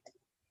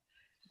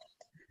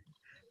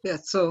 Yeah,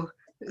 so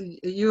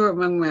you're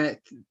among my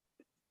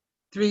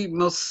 3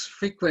 most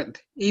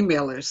frequent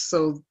emailers.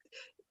 So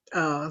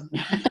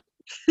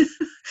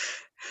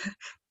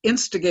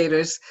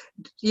instigators,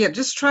 yeah,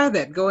 just try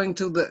that. Going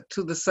to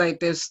the site,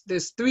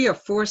 there's 3 or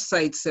 4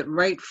 sites that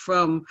right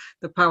from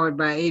the Powered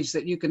by Age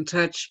that you can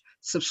touch,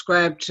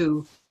 subscribe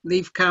to,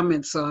 leave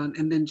comments on,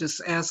 and then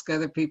just ask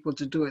other people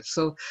to do it.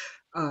 So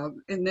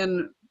and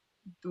then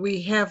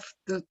we have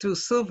through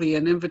Sylvia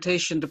an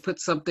invitation to put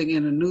something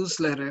in a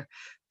newsletter,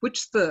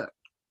 which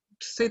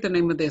say the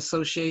name of the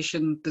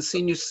association, the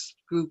seniors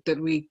group that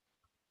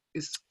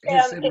it's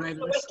the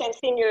West End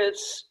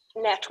Seniors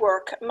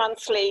Network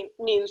monthly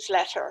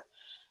newsletter.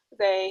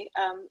 They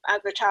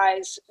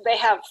advertise, they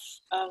have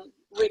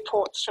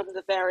reports from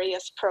the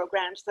various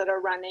programs that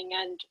are running,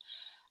 and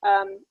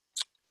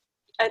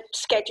a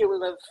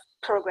schedule of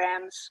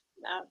programs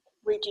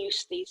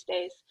reduced these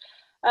days.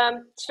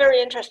 It's very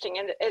interesting,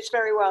 and it's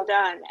very well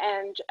done.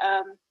 And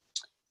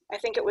I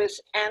think it was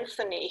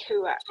Anthony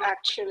who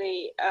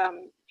actually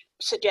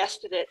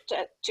suggested it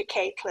to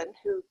Caitlin,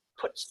 who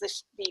puts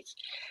these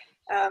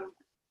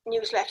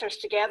newsletters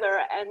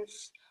together, and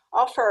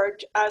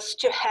offered us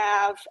to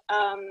have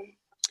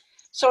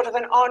sort of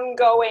an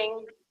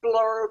ongoing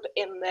blurb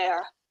in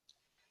there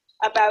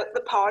about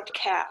the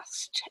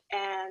podcast,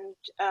 and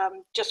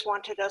just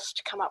wanted us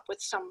to come up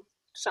with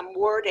some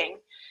wording.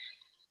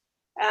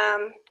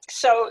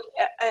 So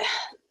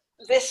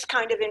this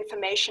kind of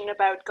information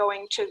about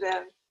going to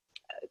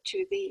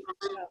the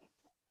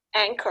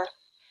anchor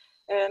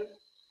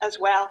as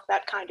well,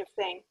 that kind of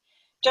thing,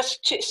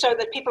 just so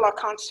that people are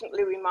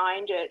constantly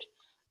reminded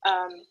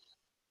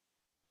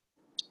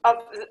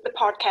the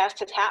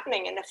podcast is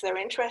happening, and if they're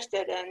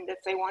interested and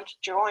if they want to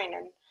join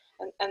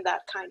and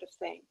that kind of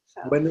thing.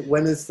 So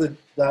when is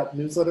that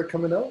newsletter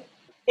coming out?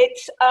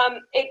 It's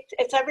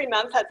every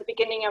month at the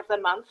beginning of the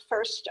month,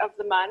 first of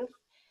the month.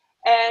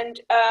 And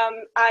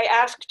I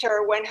asked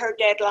her when her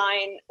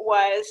deadline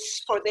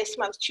was for this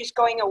month. She's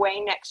going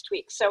away next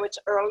week, so it's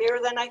earlier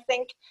than I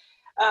think.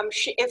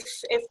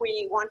 If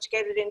we want to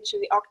get it into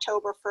the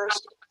October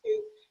 1st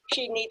issue,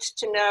 she needs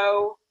to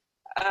know.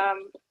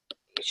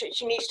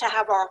 She needs to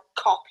have our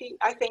copy,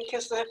 I think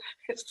is the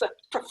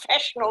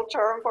professional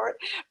term for it,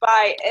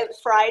 by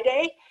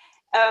Friday.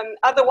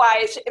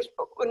 Otherwise, it's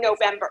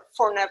November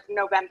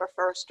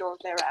 1st or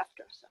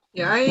thereafter. So.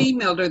 Yeah, I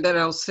emailed her that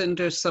I'll send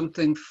her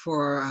something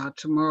for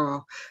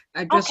tomorrow.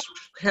 I just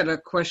had a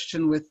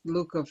question with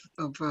Luke of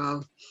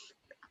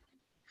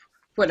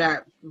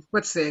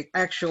what's the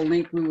actual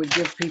link we would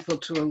give people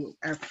to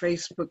our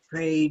Facebook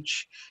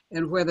page,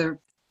 and whether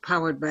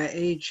Powered by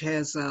Age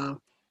has a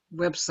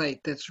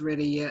website that's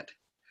ready yet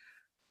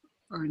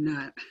or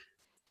not.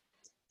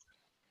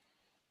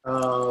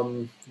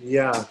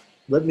 Yeah,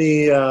 let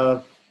me,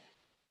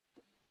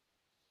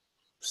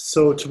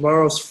 so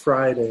tomorrow's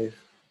Friday.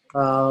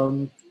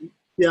 Yeah,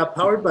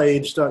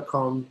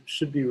 poweredbyage.com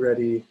should be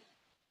ready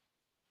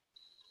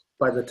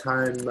by the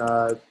time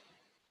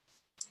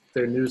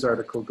their news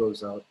article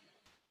goes out.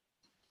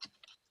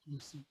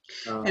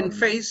 And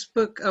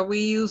Facebook, are we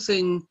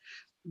using,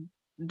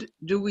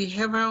 do we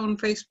have our own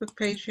Facebook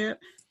page yet?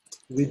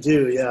 We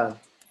do, yeah.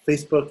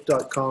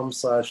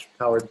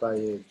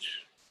 Facebook.com/poweredbyage.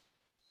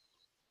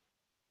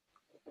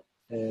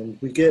 And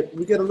we get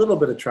a little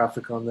bit of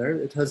traffic on there.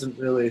 It hasn't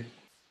really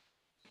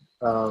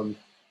blown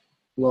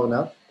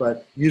up,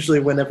 but usually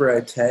whenever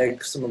I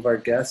tag some of our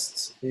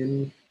guests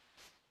in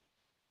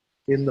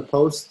the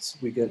posts,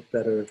 we get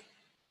better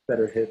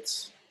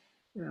hits.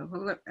 Yeah,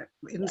 well,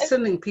 in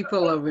sending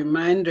people a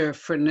reminder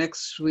for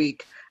next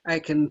week, I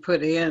can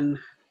put in,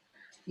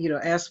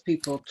 ask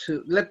people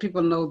to let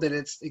people know that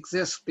it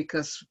exists,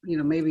 because,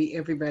 maybe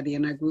everybody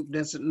in our group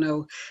doesn't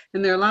know.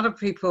 And there are a lot of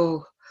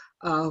people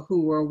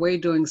who were away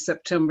during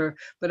September,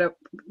 but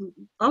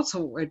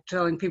also we're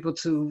telling people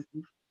to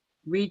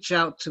reach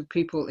out to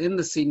people in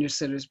the senior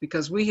centers,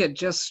 because we had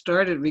just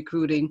started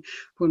recruiting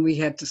when we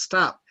had to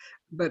stop.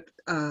 But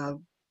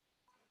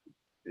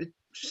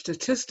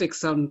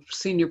statistics on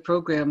senior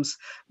programs,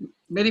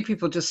 many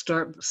people just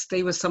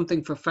stay with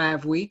something for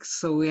 5 weeks,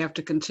 so we have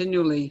to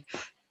continually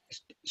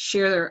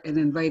share and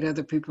invite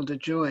other people to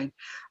join.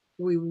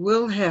 We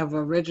will have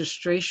a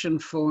registration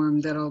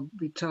form that I'll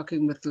be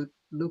talking with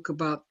Luke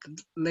about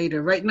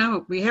later. Right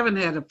now, we haven't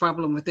had a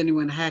problem with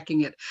anyone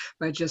hacking it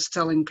by just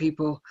telling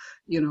people,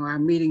 our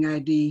meeting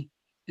ID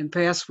and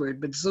password,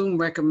 but Zoom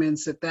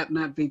recommends that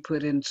not be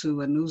put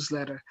into a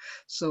newsletter.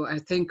 So I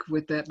think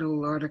with that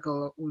little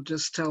article, we'll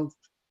just tell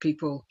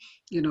people,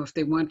 if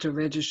they want to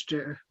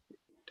register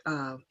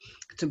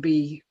to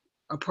be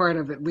a part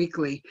of it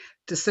weekly,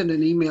 to send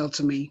an email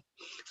to me.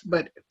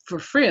 But for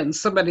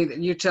friends, somebody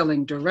that you're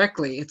telling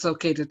directly, it's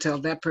okay to tell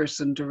that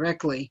person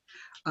directly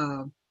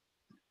the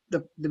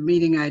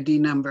meeting ID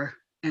number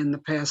and the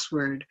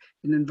password,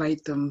 and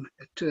invite them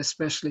to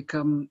especially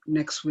come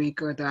next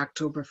week or the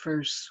October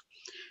 1st.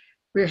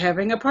 We're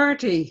having a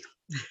party.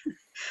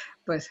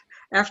 But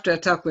after I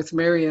talk with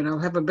Marian, I'll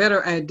have a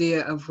better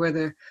idea of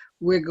whether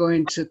we're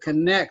going to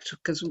connect,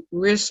 because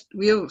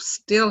we'll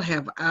still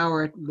have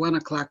our 1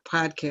 o'clock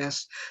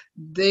podcast.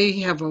 They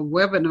have a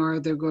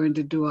webinar they're going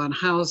to do on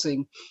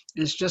housing.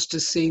 It's just to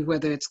see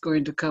whether it's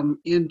going to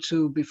come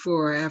into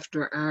before or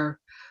after our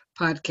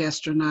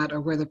podcast or not,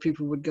 or whether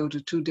people would go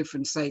to 2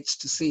 different sites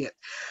to see it.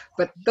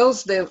 But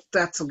those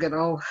dots will get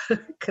all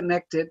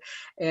connected,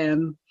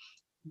 and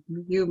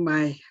you,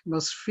 my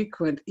most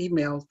frequent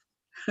email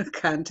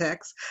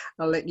contacts,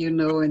 I'll let you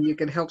know, and you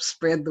can help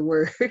spread the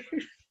word.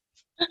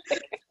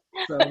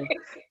 So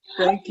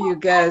thank you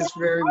guys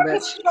very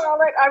much.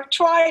 Charlotte, I've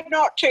tried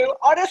not to.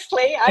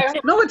 Honestly,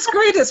 No, it's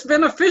great. It's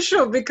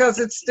beneficial because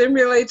it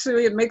stimulates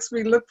me. It makes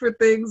me look for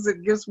things.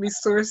 It gives me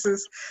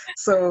sources.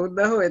 So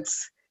no,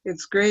 it's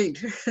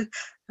great.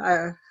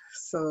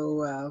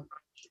 So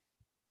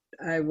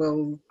I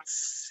will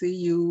see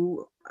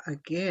you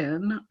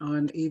again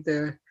on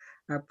either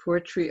our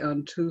poetry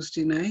on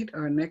Tuesday night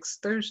or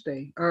next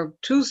Thursday or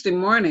Tuesday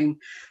morning.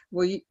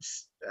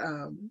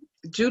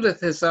 Judith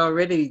has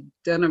already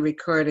done a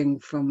recording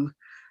from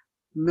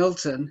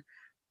Milton.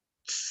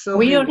 So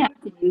we don't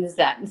have to use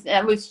that.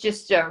 That was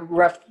just a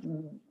rough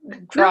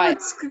try. No,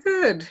 it's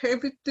good.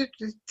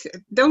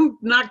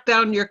 Don't knock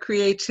down your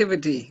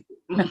creativity.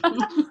 And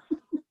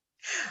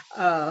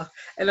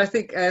I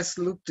think I asked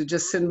Luke to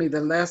just send me the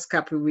last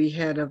copy we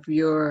had of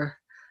your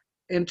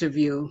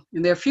interview.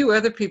 And there are a few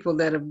other people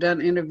that have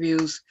done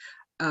interviews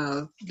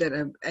that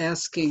are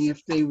asking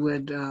if they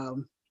would,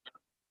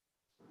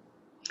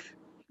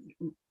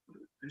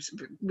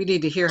 we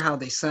need to hear how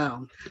they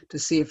sound to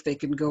see if they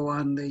can go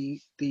on the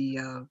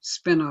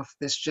spinoff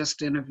that's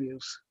just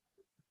interviews.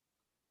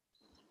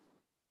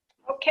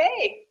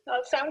 Okay,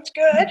 that sounds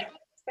good.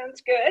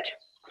 Sounds good.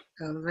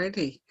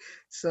 Alrighty.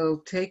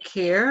 So take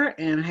care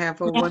and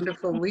have a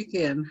wonderful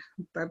weekend.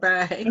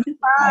 Bye-bye.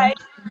 Bye.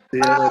 See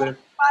you Bye. later.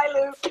 Bye,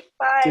 Luke.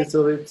 Bye. See you,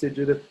 Sylvie. See you,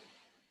 Judith.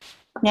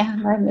 Yeah,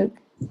 hi, Luke.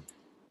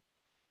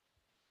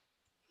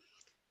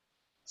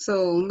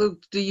 So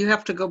Luke, do you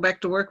have to go back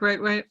to work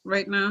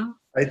right now?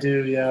 I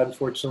do, yeah,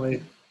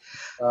 unfortunately.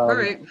 All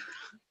right.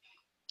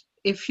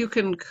 If you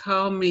can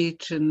call me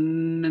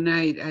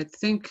tonight, I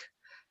think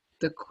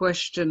the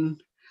question,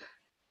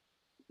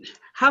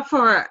 how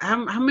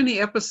many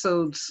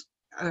episodes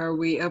are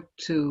we up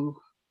to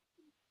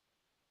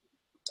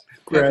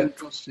having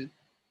posted?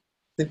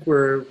 I think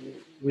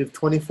we have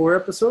 24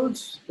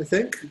 episodes, I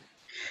think.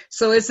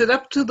 So is it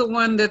up to the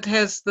one that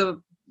has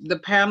the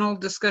panel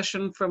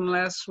discussion from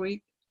last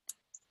week?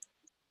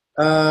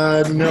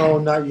 No,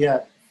 not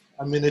yet.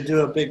 I'm going to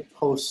do a big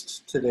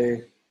post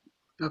today.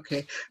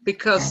 Okay,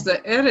 because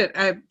the edit,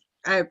 I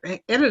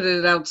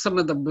edited out some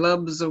of the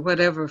blubs or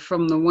whatever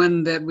from the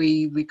one that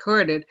we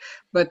recorded,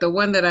 but the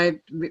one that I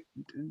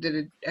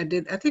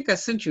think I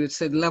sent you, it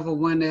said level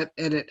 1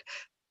 edit.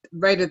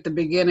 Right at the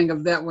beginning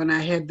of that one,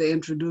 I had the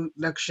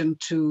introduction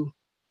to,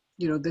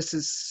 this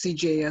is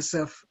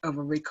CJSF of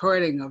a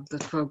recording of the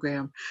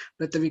program,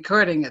 but the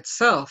recording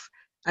itself,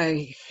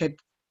 I had,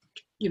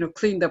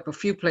 cleaned up a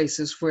few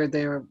places where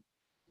there,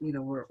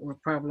 were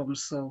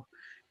problems, so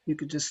you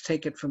could just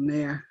take it from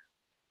there.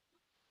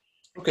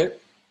 Okay.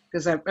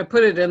 Because I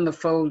put it in the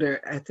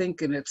folder, I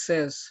think, and it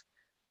says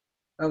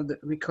of the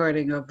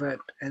recording of it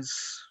as,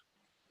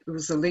 it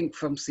was a link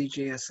from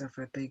CJSF,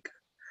 I think,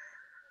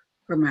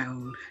 for my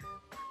own.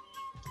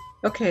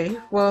 Okay,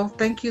 well,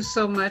 thank you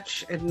so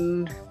much,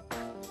 and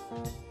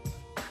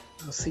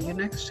I'll see you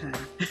next time.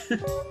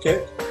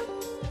 Okay.